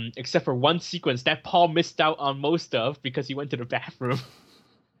 except for one sequence that Paul missed out on most of because he went to the bathroom.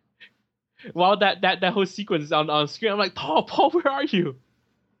 While that whole sequence on screen, I'm like, Paul, where are you?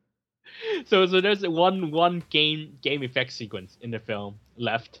 So there's one game effect sequence in the film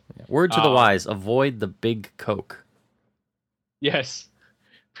left. Word to the wise: avoid the big Coke. Yes,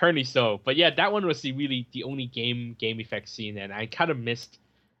 apparently so. But yeah, that one was the only game effect scene, and I kind of missed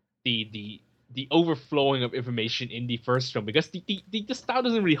the overflowing of information in the first film because the style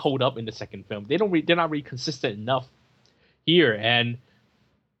doesn't really hold up in the second film. They're not really consistent enough here, and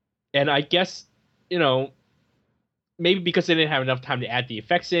I guess, you know, maybe because they didn't have enough time to add the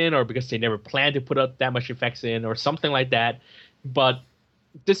effects in, or because they never planned to put up that much effects in, or something like that. But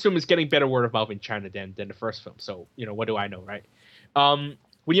this film is getting better word of mouth in China than the first film. So, you know, what do I know, right?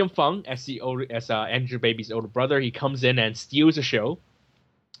 William Fung, as Andrew Baby's older brother, he comes in and steals the show.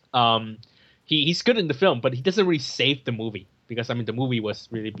 He's good in the film, but he doesn't really save the movie because, I mean, the movie was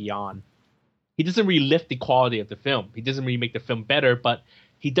really beyond. He doesn't really lift the quality of the film. He doesn't really make the film better, but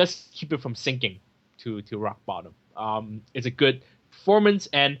he does keep it from sinking to rock bottom. It's a good performance,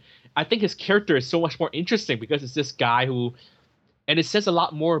 and I think his character is so much more interesting because it's this guy who, and it says a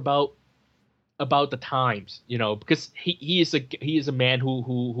lot more about the times, you know, because he is a man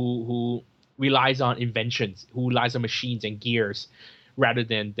who relies on inventions, who relies on machines and gears rather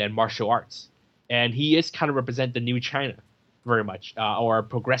than martial arts, and he is kind of represent the new China very much, or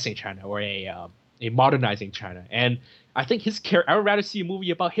progressing China, or a modernizing China. And I think his character, I would rather see a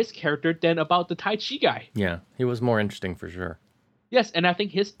movie about his character than about the Tai Chi guy. Yeah, he was more interesting for sure. Yes, and I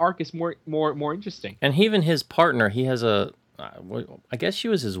think his arc is more interesting. And even his partner, he has I guess she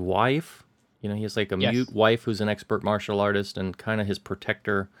was his wife. You know, he has like a mute wife who's an expert martial artist and kind of his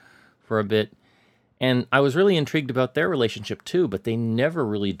protector for a bit. And I was really intrigued about their relationship too, but they never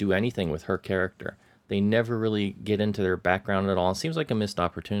really do anything with her character. They never really get into their background at all. It seems like a missed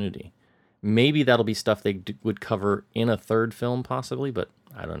opportunity. Maybe that'll be stuff they would cover in a third film, possibly, but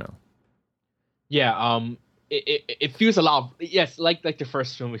I don't know. Yeah, it feels a lot of, like the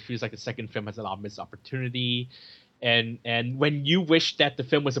first film, it feels like the second film has a lot of missed opportunity. And when you wish that the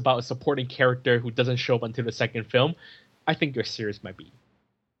film was about a supporting character who doesn't show up until the second film, I think your series might be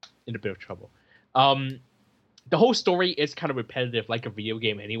in a bit of trouble. The whole story is kind of repetitive, like a video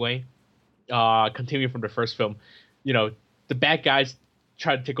game anyway. Continuing from the first film, you know, the bad guys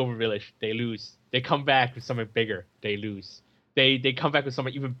try to take over village, they lose. They come back with something bigger, they lose. They come back with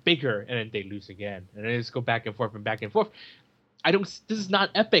something even bigger, and then they lose again. And then they just go back and forth and back and forth. This is not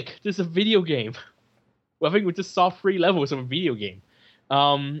epic. This is a video game. Well, I think we just saw 3 levels of a video game.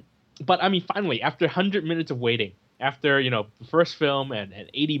 But I mean, finally, after 100 minutes of waiting, after, you know, the first film and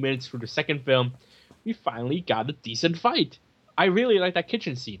 80 minutes for the second film, we finally got a decent fight. I really like that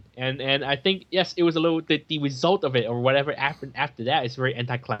kitchen scene, and I think, yes, it was a little the result of it or whatever happened after that is very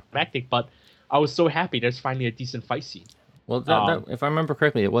anticlimactic, but I was so happy there's finally a decent fight scene. Well, that, if I remember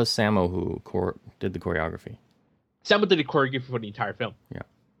correctly, it was Sammo who did the choreography. Samuel did the choreography for the entire film. Yeah.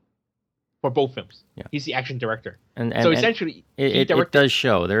 For both films. Yeah. He's the action director. And so essentially, it does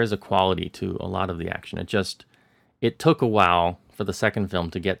show there is a quality to a lot of the action. It took a while for the second film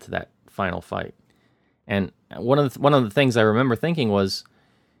to get to that final fight. And one of the things I remember thinking was,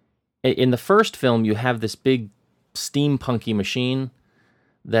 in the first film, you have this big steampunky machine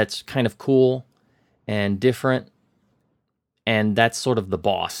that's kind of cool and different, and that's sort of the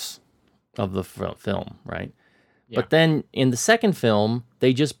boss of the film, right? Yeah. But then in the second film,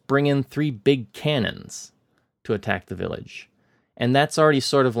 they just bring in 3 big cannons to attack the village. And that's already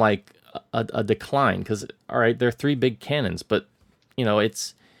sort of like a decline, because, all right, there are 3 big cannons, but,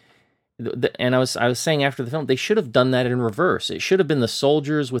 it's... And I was saying after the film, they should have done that in reverse. It should have been the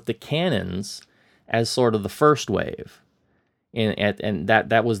soldiers with the cannons as sort of the first wave. And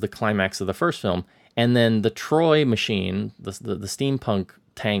that was the climax of the first film. And then the Troy machine, the steampunk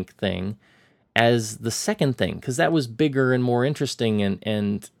tank thing, as the second thing, because that was bigger and more interesting,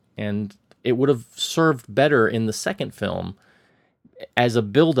 and it would have served better in the second film as a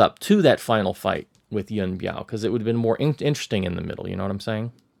build-up to that final fight with Yun Biao, because it would have been more interesting in the middle. You know what I'm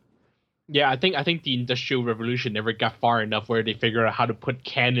saying? Yeah, I think the Industrial Revolution never got far enough where they figured out how to put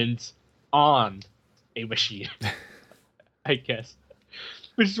cannons on a machine. I guess.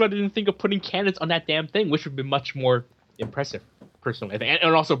 Which is why I didn't think of putting cannons on that damn thing, which would be much more impressive, personally. I think.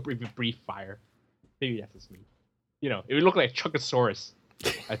 And also brief fire. Maybe that's just me. It would look like Chuckosaurus.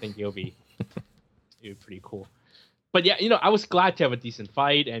 I think it'll be pretty cool. But yeah, I was glad to have a decent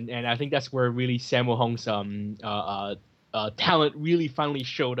fight, and I think that's where really Sammo Hung's talent really finally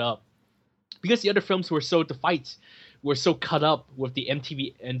showed up. Because the other films the fights were so cut up with the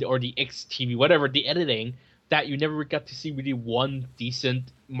MTV or the XTV, whatever, the editing, that you never got to see really one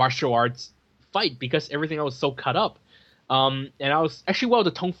decent martial arts fight because everything else was so cut up. And I was actually,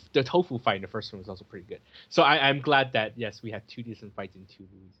 the tofu fight in the first one was also pretty good. So I'm glad that, yes, we had 2 decent fights in 2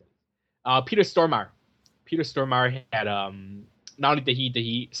 movies. Peter Stormare had not only did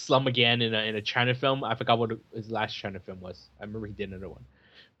he slum again in a China film. I forgot what his last China film was. I remember he did another one.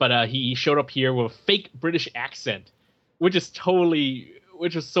 But he showed up here with a fake British accent, which is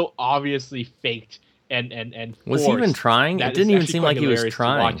so obviously faked and was he even trying? It didn't even seem like he was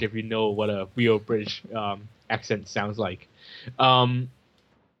trying. To watch if you know what a real British accent sounds like.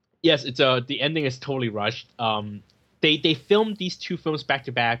 Yes, it's the ending is totally rushed. They filmed these 2 films back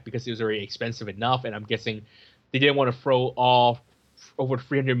to back because it was already expensive enough, and I'm guessing they didn't want to throw all over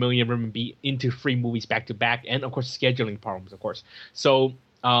 300 million RMB into 3 movies back to back, and of course scheduling problems, of course. So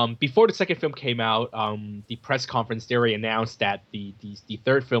before the second film came out, the press conference, they already announced that the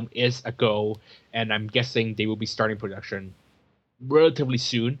third film is a go, and I'm guessing they will be starting production relatively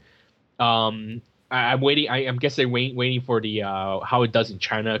soon. I'm waiting. I'm guessing waiting for the how it does in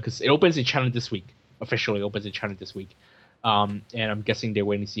China, because it opens in China this week. Officially opens in China this week, and I'm guessing they're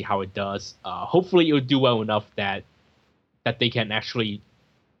waiting to see how it does. Hopefully, it will do well enough that they can actually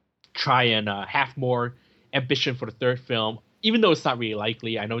try and have more ambition for the third film. Even though it's not really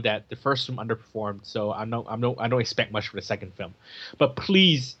likely, I know that the first film underperformed, so I don't expect much for the second film. But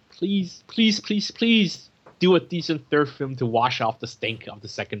please do a decent third film to wash off the stink of the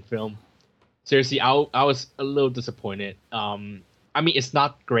second film. Seriously, I was a little disappointed. I mean, it's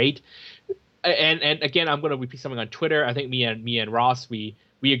not great, and again, I'm gonna repeat something on Twitter. I think me and Ross we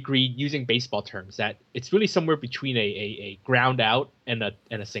agreed using baseball terms that it's really somewhere between a ground out and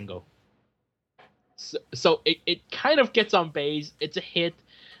a single. So it kind of gets on base. It's a hit,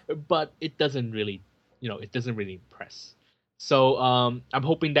 but it doesn't really impress. So I'm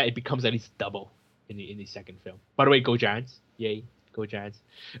hoping that it becomes at least double in the second film. By the way, go Giants! Yay, go Giants!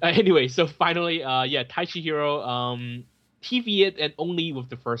 Anyway, so finally, Tai Chihiro, TV it and only with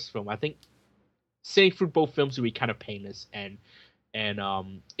the first film. I think sitting through both films would be kind of painless, and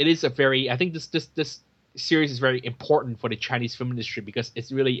it is I think this series is very important for the Chinese film industry because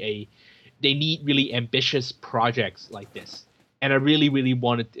it's really they need really ambitious projects like this. And I really, really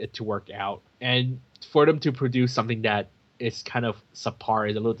wanted it to work out. And for them to produce something that is kind of subpar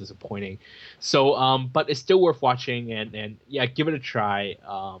is a little disappointing. So, but it's still worth watching. And yeah, give it a try.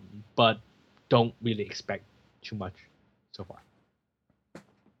 But don't really expect too much so far.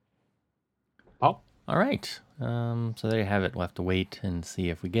 Paul? All right. So there you have it. We'll have to wait and see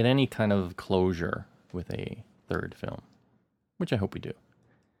if we get any kind of closure with a third film, which I hope we do.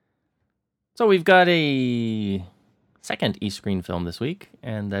 So we've got a second eScreen film this week,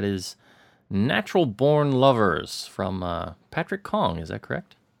 and that is Natural Born Lovers from Patrick Kong. Is that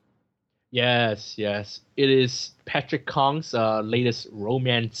correct? Yes. It is Patrick Kong's latest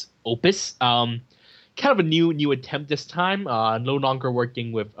romance opus. Kind of a new attempt this time. No longer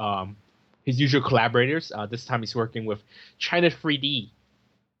working with his usual collaborators. This time he's working with China 3D,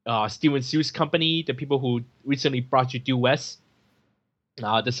 Steven Su's company, the people who recently brought you Due West.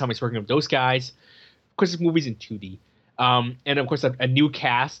 This time he's working with those guys. Of course, this movie's in 2D. And of course, a new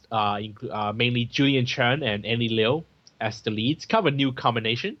cast, mainly Julian Chen and Annie Liu as the leads. Kind of a new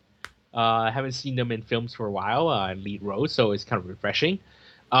combination. I haven't seen them in films for a while, lead roles, so it's kind of refreshing.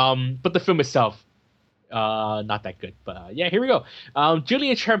 But the film itself, not that good. But yeah, here we go.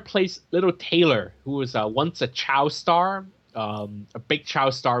 Julian Chen plays little Taylor, who was once a Chow star, a big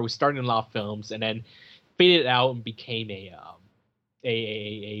Chow star who started in a lot of films and then faded out and became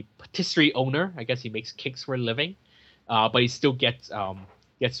a patisserie owner. I guess he makes cakes for a living. But he still gets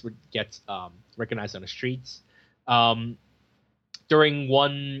recognized on the streets. During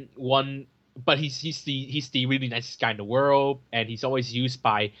but he's the really nicest guy in the world, and he's always used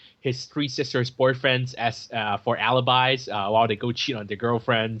by his three sisters' boyfriends as for alibis while they go cheat on their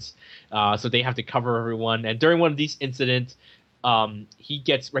girlfriends. So they have to cover everyone. And during one of these incidents, he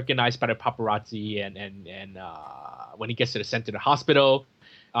gets recognized by the paparazzi, and when he gets to the center of the hospital.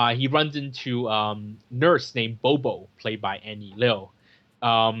 He runs into nurse named Bobo, played by Annie Liu.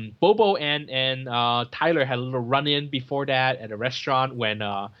 Bobo and Tyler had a little run-in before that at a restaurant when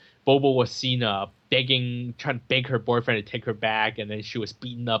Bobo was seen trying to beg her boyfriend to take her back, and then she was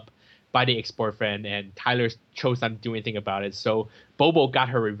beaten up by the ex-boyfriend, and Tyler chose not to do anything about it. So Bobo got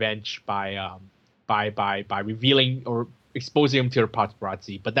her revenge by revealing or exposing him to the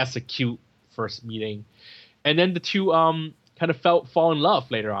paparazzi. But that's a cute first meeting, and then the two kind of fall in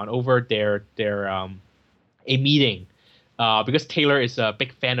love later on over their a meeting, because Taylor is a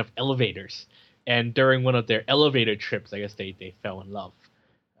big fan of elevators, and during one of their elevator trips, I guess they fell in love.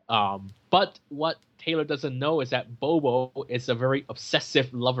 But what Taylor doesn't know is that Bobo is a very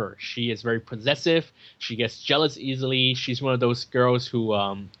obsessive lover. She is very possessive. She gets jealous easily. She's one of those girls who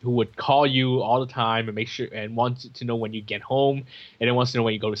would call you all the time and make sure and wants to know when you get home, and then wants to know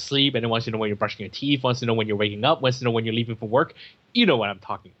when you go to sleep, and then wants to know when you're brushing your teeth, wants to know when you're waking up, wants to know when you're leaving for work. You know what I'm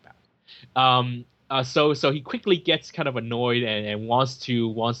talking about. So he quickly gets kind of annoyed and wants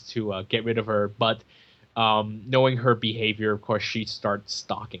to get rid of her, but knowing her behavior, of course, she starts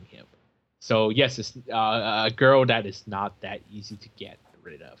stalking him. So yes, it's a girl that is not that easy to get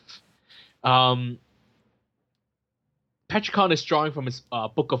rid of. Patrick Kahn is drawing from his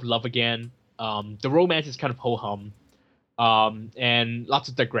Book of Love again. The romance is kind of ho-hum, and lots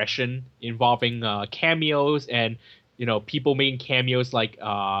of digression involving cameos and people making cameos like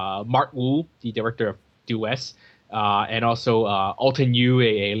Mark Wu, the director of Due West, and also Alton Yu,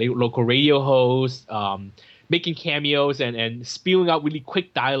 a local radio host, making cameos and spewing out really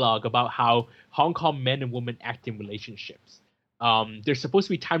quick dialogue about how Hong Kong men and women act in relationships. There's supposed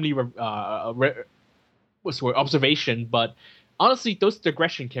to be timely observation, but honestly, those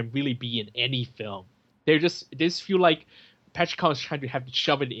digression can really be in any film. They just feel like Patrick Kahn is trying to have to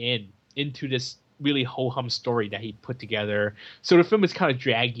shove it into this really ho-hum story that he put together. So the film is kind of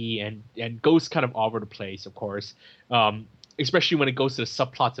draggy and goes kind of all over the place, of course. Especially when it goes to the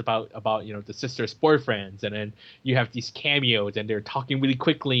subplots about the sisters' boyfriends, and then you have these cameos and they're talking really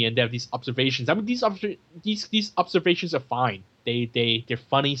quickly and they have these observations. I mean, these observations are fine. They're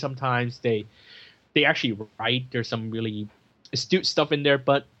funny sometimes. They actually write. There's some really astute stuff in there,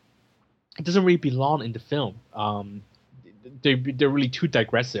 but it doesn't really belong in the film. They're really too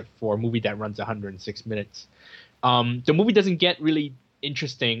digressive for a movie that runs 106 minutes. The movie doesn't get really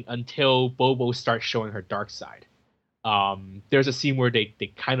interesting until Bobo starts showing her dark side. There's a scene where they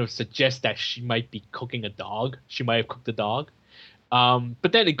kind of suggest that she might be cooking a dog. She might have cooked a dog.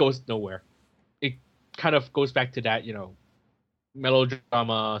 But then it goes nowhere. It kind of goes back to that,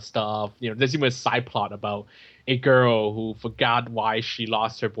 melodrama stuff. There's even a side plot about a girl who forgot why she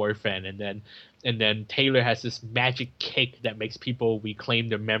lost her boyfriend, and then Taylor has this magic cake that makes people reclaim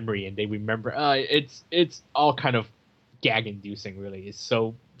their memory and they remember. It's all kind of gag inducing, really. It's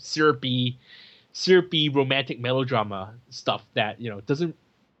so syrupy romantic melodrama stuff that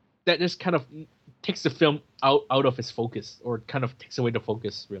that just kind of takes the film out of its focus, or kind of takes away the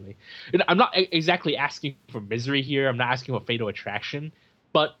focus, really. I'm not exactly asking for Misery here. I'm not asking for Fatal Attraction,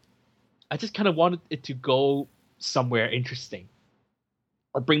 but I just kind of wanted it to go somewhere interesting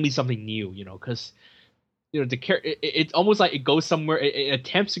or bring me something new, because it's almost like it goes somewhere, it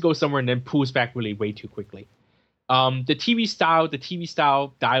attempts to go somewhere and then pulls back really way too quickly. The TV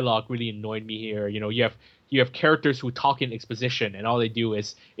style dialogue really annoyed me here. You have characters who talk in exposition, and all they do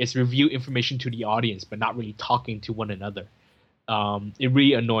is review information to the audience, but not really talking to one another. It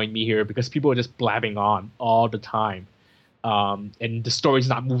really annoyed me here because people are just blabbing on all the time, and the story's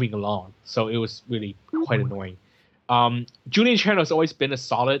not moving along. So it was really quite annoying. Julian Chen has always been a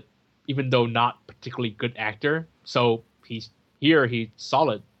solid even though not particularly good actor. So he's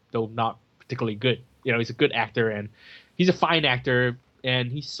solid, though not particularly good. He's a good actor and he's a fine actor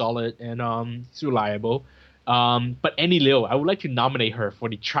and he's solid and he's reliable. But Annie Liu, I would like to nominate her for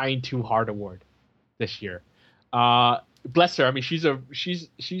the Trying Too Hard award this year. Bless her. I mean,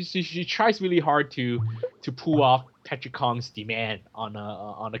 she tries really hard to pull off Patrick Kong's demand on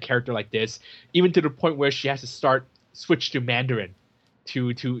a character like this, even to the point where she has to switch to Mandarin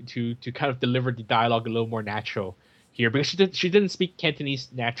to kind of deliver the dialogue a little more natural here, because she didn't speak Cantonese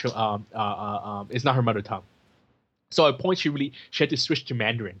natural. It's not her mother tongue. So at points she had to switch to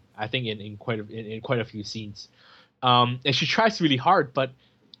Mandarin. I think in quite a few scenes, and she tries really hard, but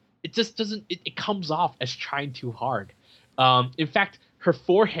it just doesn't. It comes off as trying too hard. In fact, her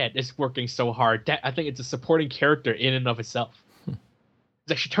forehead is working so hard that I think it's a supporting character in and of itself. It's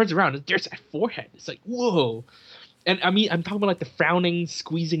like she turns around and there's that forehead. It's like, whoa. And I mean, I'm talking about like the frowning,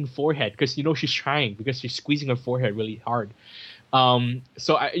 squeezing forehead, because she's trying, because she's squeezing her forehead really hard.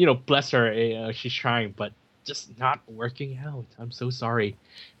 So I, bless her, she's trying, but just not working out. I'm so sorry.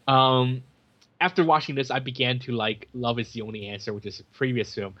 After watching this, I began to like Love Is the Only Answer, which is a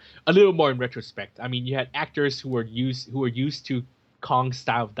previous film, a little more in retrospect. I mean, you had actors who were used to Kong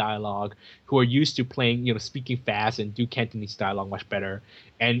style of dialogue, who are used to playing, speaking fast and do Cantonese dialogue much better.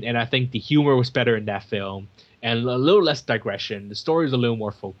 And I think the humor was better in that film, and a little less digression. The story is a little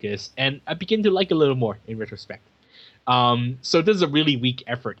more focused, and I begin to like a little more in retrospect. So this is a really weak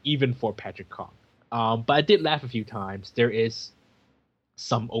effort, even for Patrick Kong. But I did laugh a few times. There is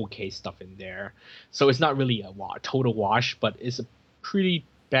some okay stuff in there, so it's not really a total wash, but it's a pretty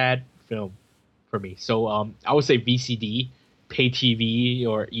bad film for me. So I would say VCD, pay TV,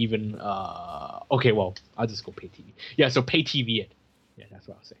 or even okay, well, I'll just go pay TV. Yeah, so pay TV it. Yeah, that's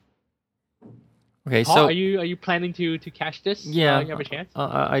what I'll say. Okay, Paul, so are you planning to catch this? Yeah, you have a chance.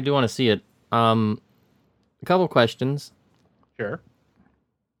 I do want to see it. A couple questions. Sure.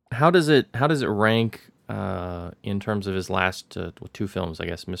 How does it rank in terms of his last two films? I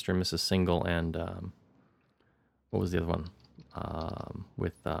guess Mr. and Mrs. Single and what was the other one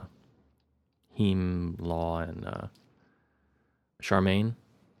with Heem Law and Charmaine?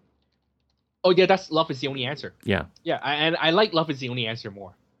 Oh yeah, that's Love Is the Only Answer. Yeah. And I like Love Is the Only Answer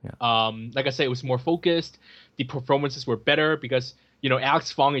more. Yeah. Like I said, it was more focused. The performances were better because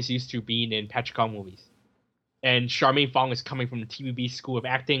Alex Fong is used to being in Patrick Kong movies, and Charmaine Fong is coming from the TVB School of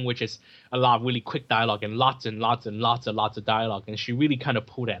Acting, which is a lot of really quick dialogue and lots of dialogue, and she really kind of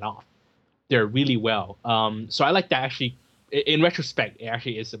pulled that off there really well. So I like that. Actually, in retrospect, it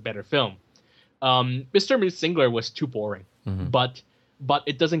actually is a better film. Mr. and Mrs. Singular was too boring, but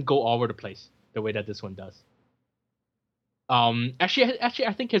it doesn't go all over the place the way that this one does. Actually,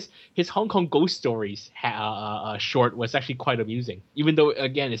 I think his Hong Kong Ghost Stories short was actually quite amusing, even though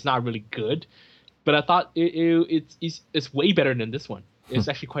again it's not really good. But I thought it's way better than this one. It's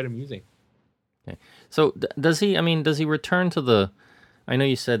actually quite amusing. Okay. So does he return to the? I know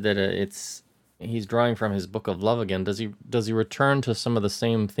you said that he's drawing from his Book of Love again. Does he return to some of the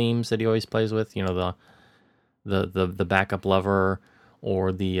same themes that he always plays with? The backup lover, or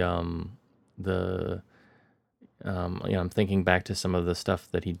I'm thinking back to some of the stuff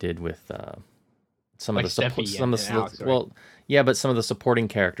that he did with some of the supporting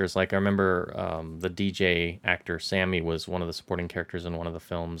characters. Like I remember the DJ actor Sammy was one of the supporting characters in one of the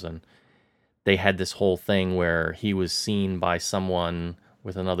films, and they had this whole thing where he was seen by someone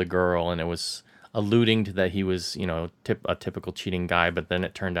with another girl, and it was alluding to that he was a typical cheating guy, but then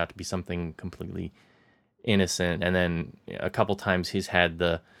it turned out to be something completely innocent. And then a couple times he's had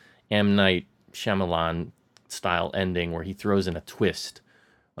the M. Night Shyamalan style ending where he throws in a twist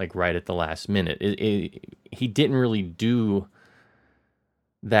like right at the last minute. He didn't really do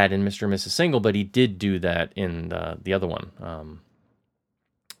that in Mr. and Mrs. Single, but he did do that in the other one.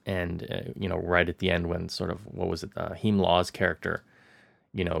 Right at the end when sort of, what was it, Heem Law's character,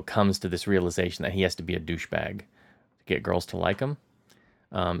 comes to this realization that he has to be a douchebag to get girls to like him.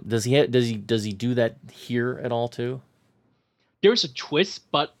 Does he do that here at all too? There's a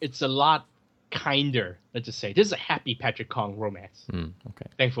twist, but it's a lot kinder. Let's just say this is a happy Patrick Kong romance. Okay.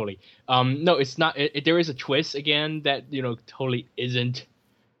 Thankfully, no, it's not. There is a twist again that totally isn't.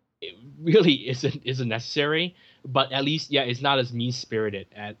 It really isn't necessary. But at least, yeah, it's not as mean spirited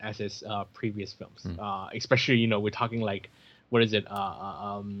as his previous films. Especially, we're talking like, what is it?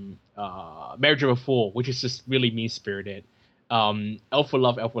 Marriage of a Fool, which is just really mean spirited. Alpha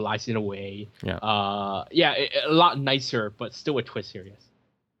Love, Alpha Lies in a way. Yeah. A lot nicer, but still a twist here. Yes.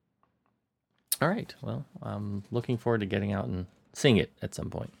 All right. Well, I'm looking forward to getting out and seeing it at some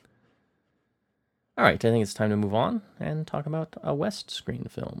point. All right. I think it's time to move on and talk about a West Screen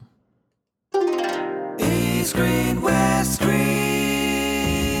film. East Screen, West Screen.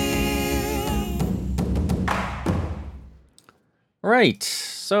 Right,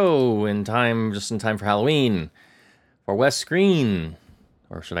 so just in time for Halloween, for West Screen,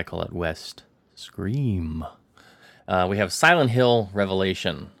 or should I call it West Scream, we have Silent Hill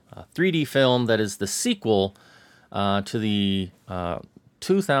Revelation, a 3D film that is the sequel to the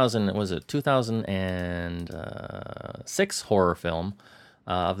 2006 horror film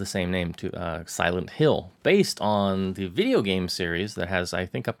of the same name, Silent Hill, based on the video game series that has, I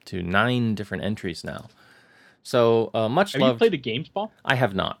think, up to 9 different entries now. So much Have loved. you played the games, Paul? I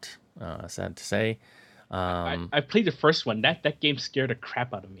have not. Sad to say. I played the first one. That game scared the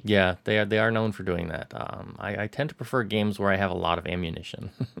crap out of me. Yeah, they are known for doing that. I tend to prefer games where I have a lot of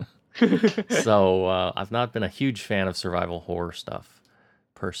ammunition. So I've not been a huge fan of survival horror stuff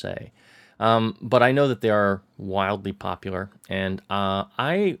per se. But I know that they are wildly popular, and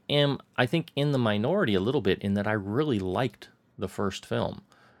I think, in the minority a little bit in that I really liked the first film.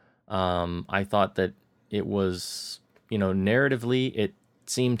 I thought that it was, narratively, it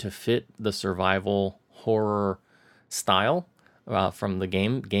seemed to fit the survival horror style from the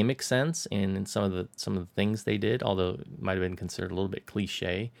gamic sense, and in some of the things they did, although it might have been considered a little bit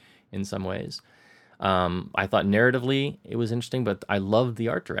cliche in some ways. I thought narratively it was interesting, but I loved the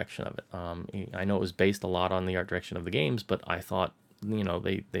art direction of it. I know it was based a lot on the art direction of the games, but I thought,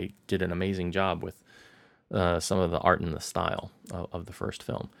 they did an amazing job with some of the art and the style of the first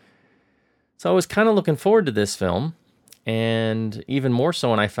film. So I was kind of looking forward to this film, and even more so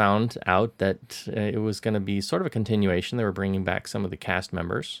when I found out that it was going to be sort of a continuation. They were bringing back some of the cast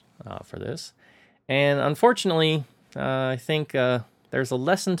members for this. And unfortunately, I think there's a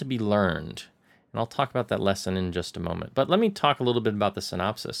lesson to be learned. And I'll talk about that lesson in just a moment. But let me talk a little bit about the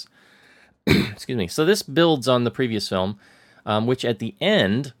synopsis. Excuse me. So this builds on the previous film, which at the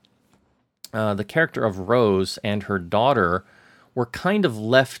end, the character of Rose and her daughter were kind of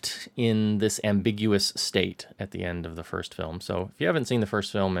left in this ambiguous state at the end of the first film. So if you haven't seen the first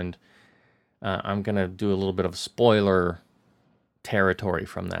film, and I'm going to do a little bit of spoiler territory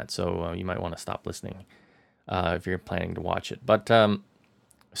from that, so you might want to stop listening if you're planning to watch it. But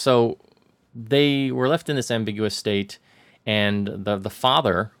so they were left in this ambiguous state, and the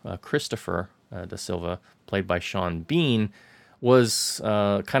father, Christopher Da Silva, played by Sean Bean, was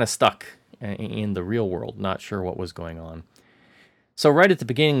kind of stuck in the real world, not sure what was going on. So right at the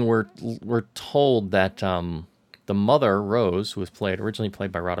beginning, we're told that the mother, Rose, who was originally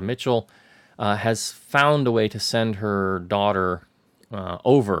played by Radha Mitchell, has found a way to send her daughter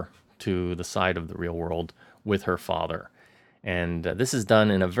over to the side of the real world with her father. And this is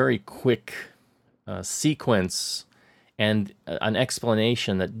done in a very quick sequence and an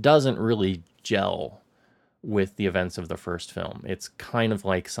explanation that doesn't really gel with the events of the first film. It's kind of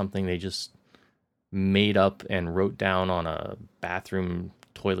like something they just made up and wrote down on a bathroom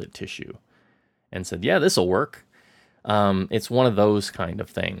toilet tissue and said, yeah, this'll work. It's one of those kind of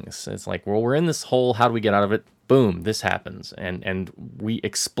things. It's like, well, we're in this hole. How do we get out of it? Boom, this happens. And we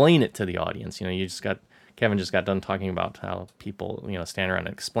explain it to the audience. Kevin just got done talking about how people, stand around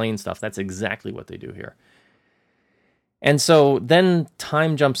and explain stuff. That's exactly what they do here. And so then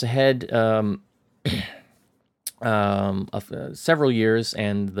time jumps ahead several years,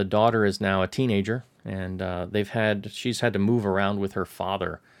 and the daughter is now a teenager, and she's had to move around with her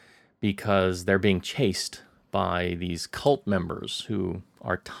father because they're being chased by these cult members who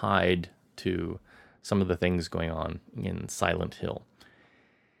are tied to some of the things going on in Silent Hill.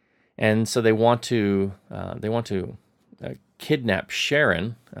 And so they want to kidnap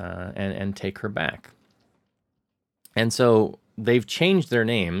Sharon and take her back. And so they've changed their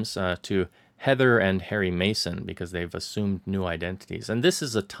names to Heather and Harry Mason because they've assumed new identities. And this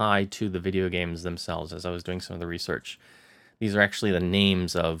is a tie to the video games themselves. As I was doing some of the research, these are actually the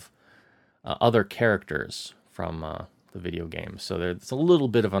names of other characters from the video games. So it's a little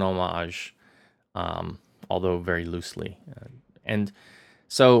bit of an homage, although very loosely. And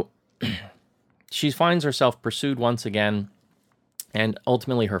so she finds herself pursued once again, and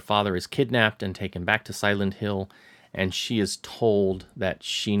ultimately her father is kidnapped and taken back to Silent Hill, and she is told that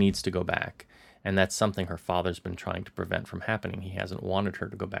she needs to go back. And that's something her father's been trying to prevent from happening. He hasn't wanted her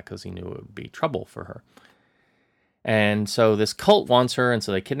to go back because he knew it would be trouble for her. And so this cult wants her, and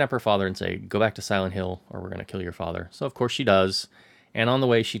so they kidnap her father and say, go back to Silent Hill or we're going to kill your father. So of course she does. And on the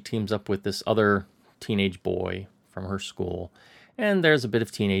way, she teams up with this other teenage boy from her school. And there's a bit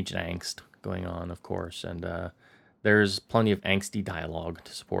of teenage angst going on, of course. And there's plenty of angsty dialogue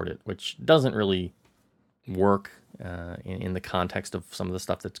to support it, which doesn't really work in the context of some of the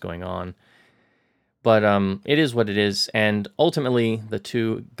stuff that's going on. But it is what it is, and ultimately the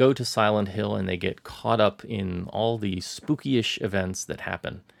two go to Silent Hill and they get caught up in all the spooky-ish events that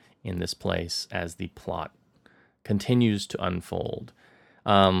happen in this place as the plot continues to unfold.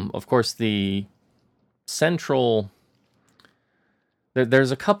 Of course, the central...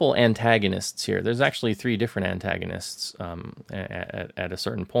 There's a couple antagonists here. There's actually 3 different antagonists at a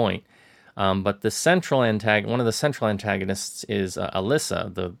certain point. But the central one of the central antagonists is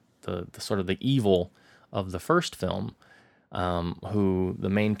Alyssa, the sort of the evil of the first film, who the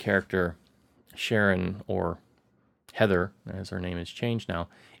main character, Sharon, or Heather, as her name is changed now,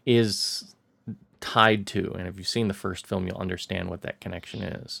 is tied to. And if you've seen the first film, you'll understand what that connection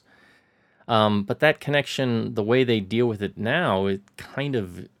is. But that connection, the way they deal with it now, it kind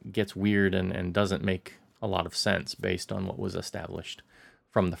of gets weird and doesn't make a lot of sense based on what was established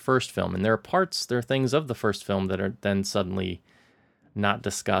from the first film. And there are things of the first film that are then suddenly not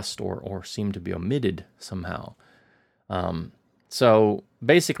discussed or seem to be omitted somehow. So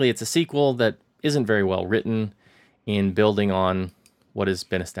basically it's a sequel that isn't very well written in building on what has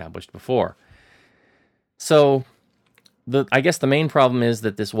been established before. So I guess the main problem is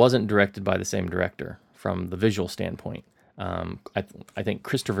that this wasn't directed by the same director from the visual standpoint. I think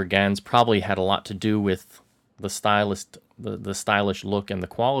Christopher Gans probably had a lot to do with the stylish look and the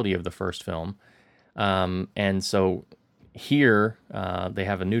quality of the first film. And so here they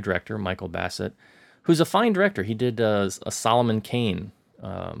have a new director, Michael Bassett, who's a fine director. He did a Solomon Kane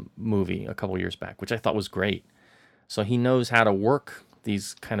movie a couple years back, which I thought was great. So he knows how to work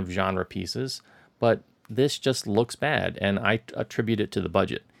these kind of genre pieces, but this just looks bad, and I attribute it to the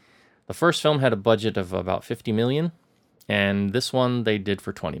budget. The first film had a budget of about $50 million, and this one they did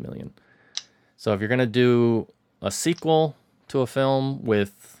for $20 million. So if you're going to do a sequel to a film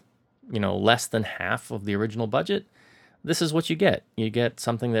with, less than half of the original budget, this is what you get. You get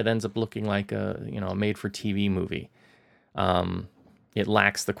something that ends up looking like a made-for-TV movie. It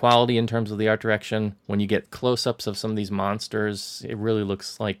lacks the quality in terms of the art direction. When you get close-ups of some of these monsters, it really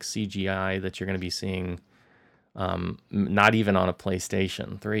looks like CGI that you're going to be seeing, not even on a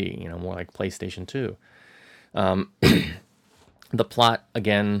PlayStation 3, more like PlayStation 2. The plot,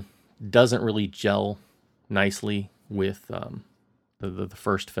 again, doesn't really gel nicely with the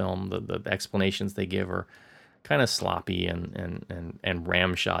first film. The explanations they give are kind of sloppy and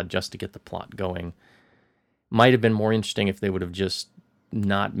ramshod just to get the plot going. Might have been more interesting if they would have just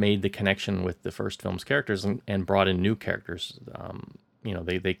not made the connection with the first film's characters and brought in new characters.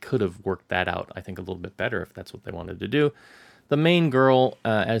 They could have worked that out, I think, a little bit better if that's what they wanted to do. The main girl,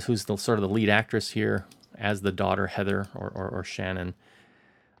 who's the sort of the lead actress here, as the daughter, Heather or Shannon.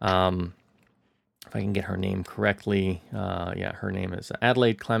 If I can get her name correctly, her name is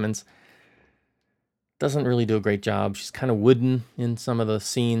Adelaide Clemens. Doesn't really do a great job. She's kind of wooden in some of the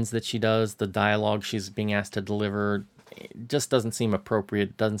scenes that she does. The dialogue she's being asked to deliver just doesn't seem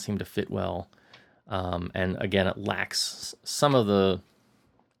appropriate, doesn't seem to fit well. And again, it lacks some of the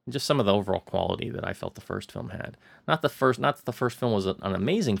overall quality that I felt the first film had. Not that the first film was an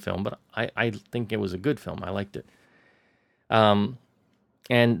amazing film, but I think it was a good film. I liked it. And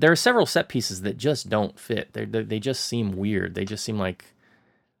there are several set pieces that just don't fit. They just seem weird. They just seem like,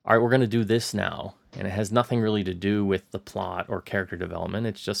 all right, we're going to do this now. And it has nothing really to do with the plot or character development.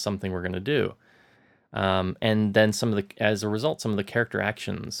 It's just something we're going to do. And then as a result, some of the character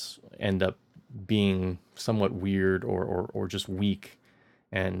actions end up being somewhat weird or just weak.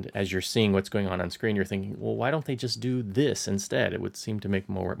 And as you're seeing what's going on screen, you're thinking, well, why don't they just do this instead? It would seem to make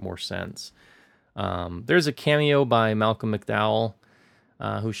more sense. There's a cameo by Malcolm McDowell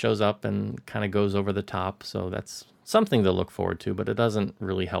who shows up and kind of goes over the top. So that's something to look forward to, but it doesn't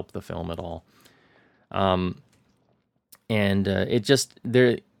really help the film at all. It just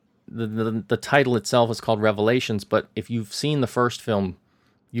the title itself is called Revelations, but if you've seen the first film,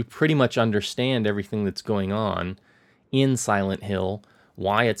 you pretty much understand everything that's going on in Silent Hill,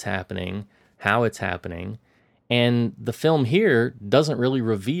 why it's happening, how it's happening, and the film here doesn't really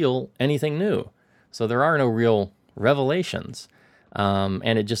reveal anything new. So there are no real revelations,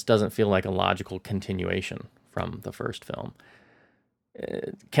 and it just doesn't feel like a logical continuation from the first film.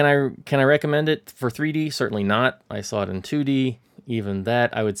 Can I recommend it for 3D? Certainly not. I saw it in 2D. Even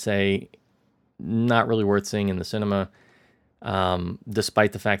that, I would say, not really worth seeing in the cinema,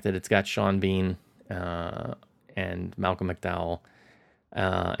 despite the fact that it's got Sean Bean and Malcolm McDowell,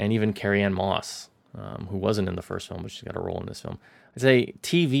 and even Carrie-Anne Moss, who wasn't in the first film, but she's got a role in this film. I'd say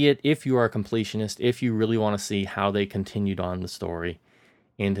TV it if you are a completionist, if you really want to see how they continued on the story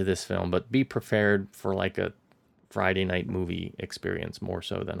into this film, but be prepared for like a Friday night movie experience more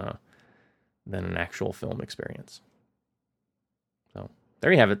so than an actual film experience. So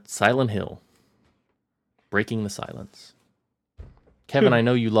there you have it, Silent Hill. Breaking the Silence. Kevin, I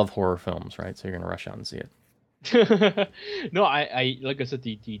know you love horror films, right? So you're going to rush out and see it. No, I like I said,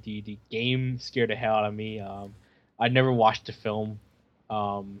 the game scared the hell out of me. I never watched the film,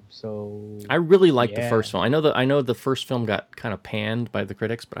 so I really liked the first film. I know the first film got kind of panned by the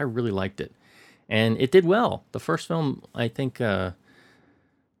critics, but I really liked it, and it did well. The first film, I think the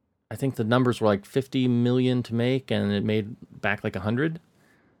numbers were like 50 million to make, and it made back like 100,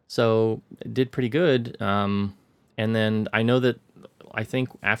 so it did pretty good. And then I think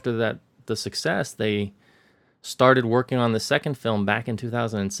after that, the success, they started working on the second film back in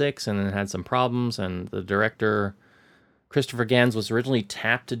 2006, and then had some problems, and the director, Christopher Gans, was originally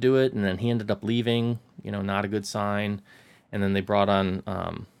tapped to do it, and then he ended up leaving, not a good sign. And then they brought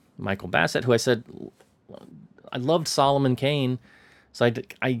on Michael Bassett, who I said, I loved Solomon Kane, so I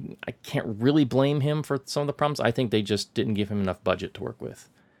can't really blame him for some of the problems. I think they just didn't give him enough budget to work with.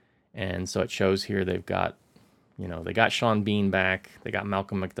 And so it shows here they've got, they got Sean Bean back, they got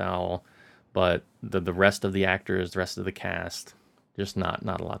Malcolm McDowell, but the rest of the actors, the rest of the cast, just not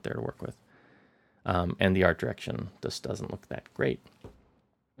a lot there to work with. And the art direction just doesn't look that great.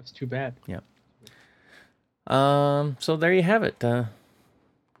 That's too bad. Yeah. So there you have it.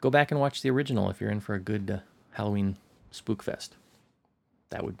 Go back and watch the original if you're in for a good Halloween spook fest.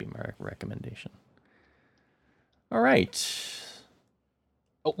 That would be my recommendation. All right.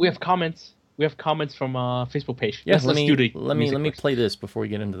 Oh, we have comments. We have comments from Facebook page. Yes, let me play this before we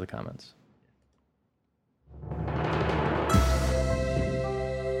get into the comments.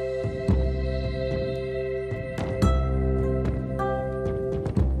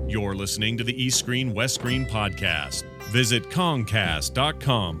 You're listening to the East Screen West Screen podcast. Visit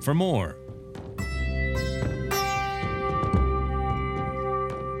Kongcast.com for more.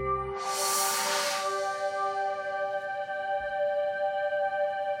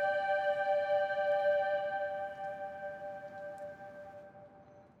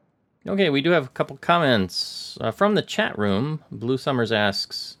 Okay, we do have a couple comments from the chat room. Blue Summers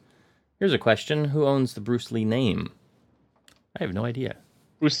asks, here's a question. Who owns the Bruce Lee name? I have no idea.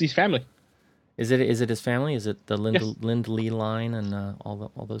 Bruce Lee's family. Is it his family? Is it the Linda Lee line and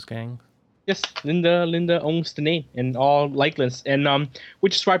all those gangs? Yes, Linda owns the name and all likeness, and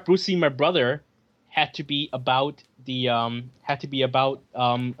which is why Bruce Lee, my brother, had to be about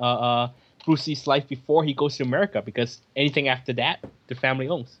Bruce Lee's life before he goes to America, because anything after that, the family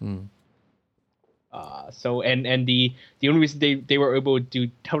owns. So the only reason they were able to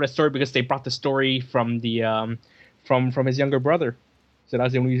tell that story because they brought the story from the from his younger brother. So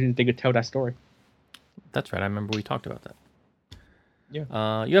that's the only reason they could tell that story. That's right. I remember we talked about that.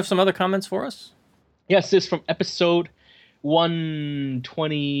 Yeah. You have some other comments for us? Yes, this is from episode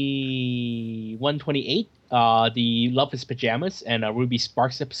 128. The Love His Pajamas and Ruby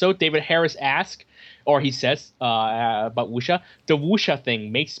Sparks episode. David Harris asked, or he says about wuxia, the wuxia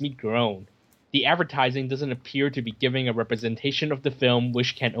thing makes me groan. The advertising doesn't appear to be giving a representation of the film,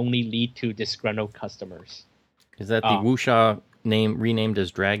 which can only lead to disgruntled customers. Is that the wuxia name renamed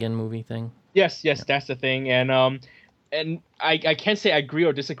as Dragon movie thing? Yes, that's the thing, and I can't say I agree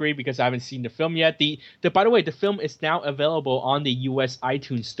or disagree because I haven't seen the film yet. By the way, the film is now available on the U.S.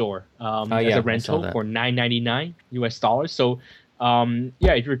 iTunes store as a rental for $9.99 US. So,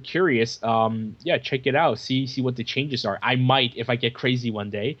 if you're curious, check it out. See what the changes are. I might, if I get crazy one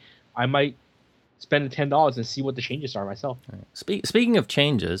day, I might spend the $10 and see what the changes are myself. Right. Speaking of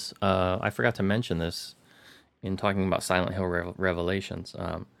changes, I forgot to mention this in talking about Silent Hill Revelations.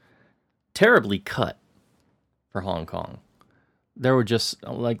 Terribly cut for Hong Kong. There were just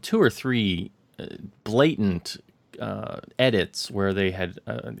like 2 or 3 blatant edits where they had,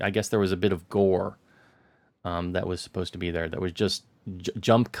 I guess there was a bit of gore that was supposed to be there that was just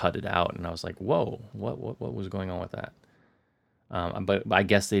jump cutted out, and I was like, whoa, what was going on with that? But I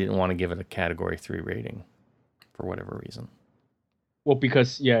guess they didn't want to give it a Category 3 rating for whatever reason. Well,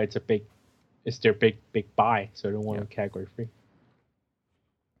 because it's their big buy, so they don't want a Category 3.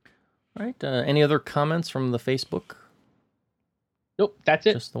 All right. Any other comments from the Facebook? Nope, that's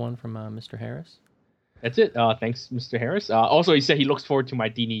it. Just the one from Mr. Harris? That's it. Thanks, Mr. Harris. Also, he said he looks forward to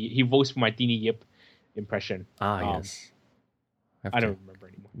he votes for my Dini Yip impression. Yes. I don't remember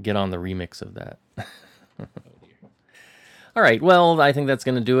anymore. Get on the remix of that. All right. Well, I think that's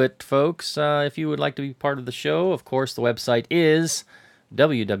going to do it, folks. If you would like to be part of the show, of course, the website is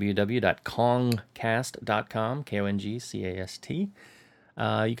www.kongcast.com, KONGCAST.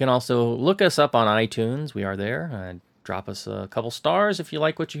 You can also look us up on iTunes. We are there. Drop us a couple stars if you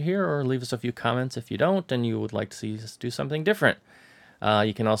like what you hear, or leave us a few comments if you don't and you would like to see us do something different.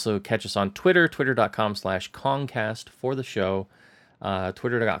 You can also catch us on Twitter, twitter.com/Kongcast for the show.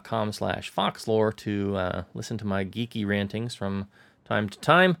 twitter.com/foxlore to listen to my geeky rantings from time to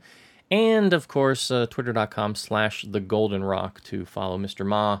time. And, of course, twitter.com/thegoldenrock to follow Mr.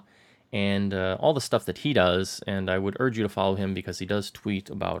 Ma and all the stuff that he does. And I would urge you to follow him because he does tweet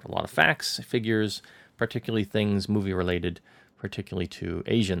about a lot of facts, figures, particularly things movie-related, particularly to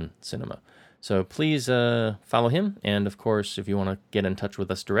Asian cinema. So please follow him. And, of course, if you want to get in touch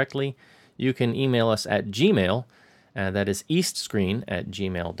with us directly, you can email us at Gmail. That is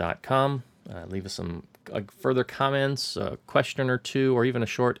eastscreen@gmail.com. Leave us some further comments, a question or two, or even a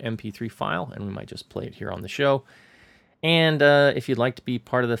short MP3 file, and we might just play it here on the show. And if you'd like to be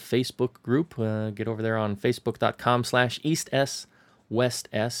part of the Facebook group, get over there on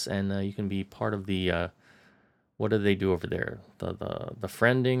facebook.com/EastSWestS, and you can be part of the, what do they do over there? The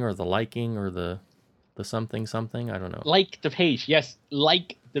friending or the liking or the something, I don't know. Like the page, yes,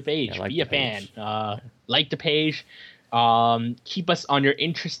 like the page, like be a page. fan. Like the page. Keep us on your the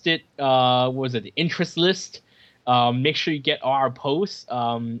interest list. Make sure you get our posts.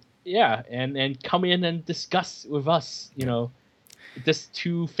 And come in and discuss with us, just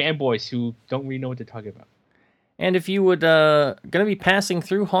two fanboys who don't really know what they're talking about. And if you would going to be passing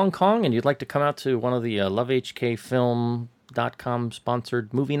through Hong Kong and you'd like to come out to one of the lovehkfilm.com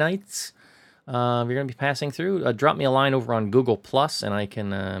sponsored movie nights, if you're going to be passing through, drop me a line over on Google Plus, and I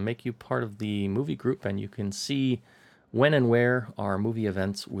can make you part of the movie group, and you can see when and where our movie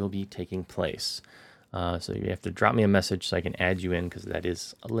events will be taking place. So you have to drop me a message so I can add you in, because that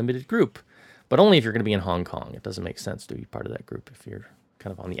is a limited group. But only if you're going to be in Hong Kong. It doesn't make sense to be part of that group if you're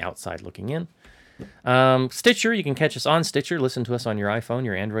kind of on the outside looking in. Stitcher, you can catch us on Stitcher. Listen to us on your iPhone,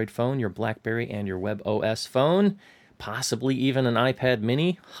 your Android phone, your BlackBerry, and your WebOS phone. Possibly even an iPad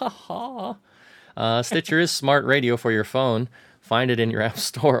mini. Ha ha! Stitcher is smart radio for your phone. Find it in your app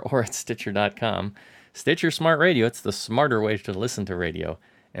store or at Stitcher.com. Stitcher Smart Radio, it's the smarter way to listen to radio,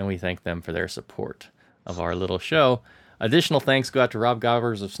 and we thank them for their support of our little show. Additional thanks go out to Rob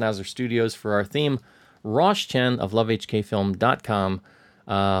Gobbers of Snazzer Studios for our theme, Rosh Chen of lovehkfilm.com.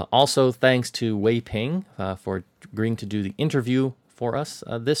 Also, thanks to Wei Ping for agreeing to do the interview for us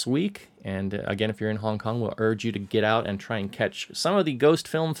this week. And again, if you're in Hong Kong, we'll urge you to get out and try and catch some of the Ghost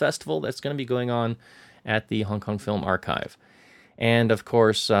Film Festival that's going to be going on at the Hong Kong Film Archive. And, of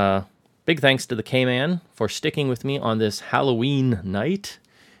course, big thanks to the K-Man for sticking with me on this Halloween night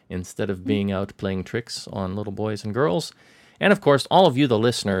instead of being out playing tricks on little boys and girls. And, of course, all of you, the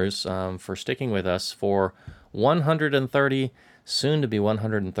listeners, for sticking with us for 130, soon to be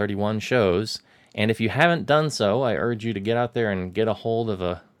 131 shows. And if you haven't done so, I urge you to get out there and get a hold of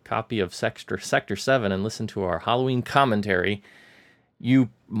a copy of Sector 7 and listen to our Halloween commentary. You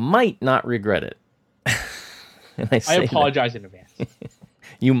might not regret it. And I apologize in advance.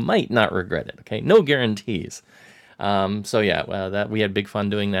 You might not regret it, okay? No guarantees. We had big fun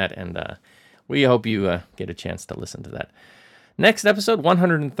doing that, and we hope you get a chance to listen to that. Next episode,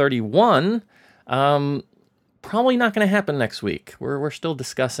 131, probably not going to happen next week. We're still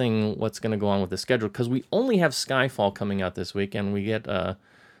discussing what's going to go on with the schedule, because we only have Skyfall coming out this week, and we get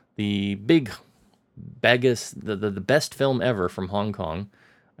the biggest, the best film ever from Hong Kong.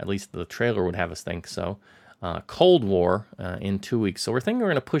 At least the trailer would have us think so. Cold War in 2 weeks. So we're thinking we're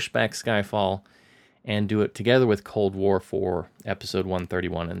going to push back Skyfall and do it together with Cold War for episode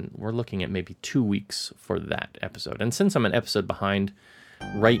 131. And we're looking at maybe 2 weeks for that episode. And since I'm an episode behind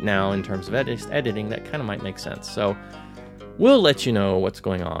right now in terms of editing, that kind of might make sense. So we'll let you know what's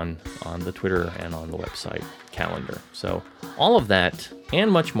going on the Twitter and on the website calendar. So all of that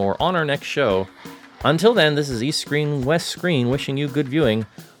and much more on our next show. Until then, this is East Screen, West Screen, wishing you good viewing.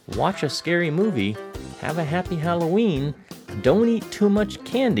 Watch a scary movie. Have a happy Halloween. Don't eat too much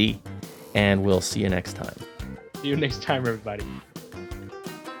candy. And we'll see you next time. See you next time, everybody.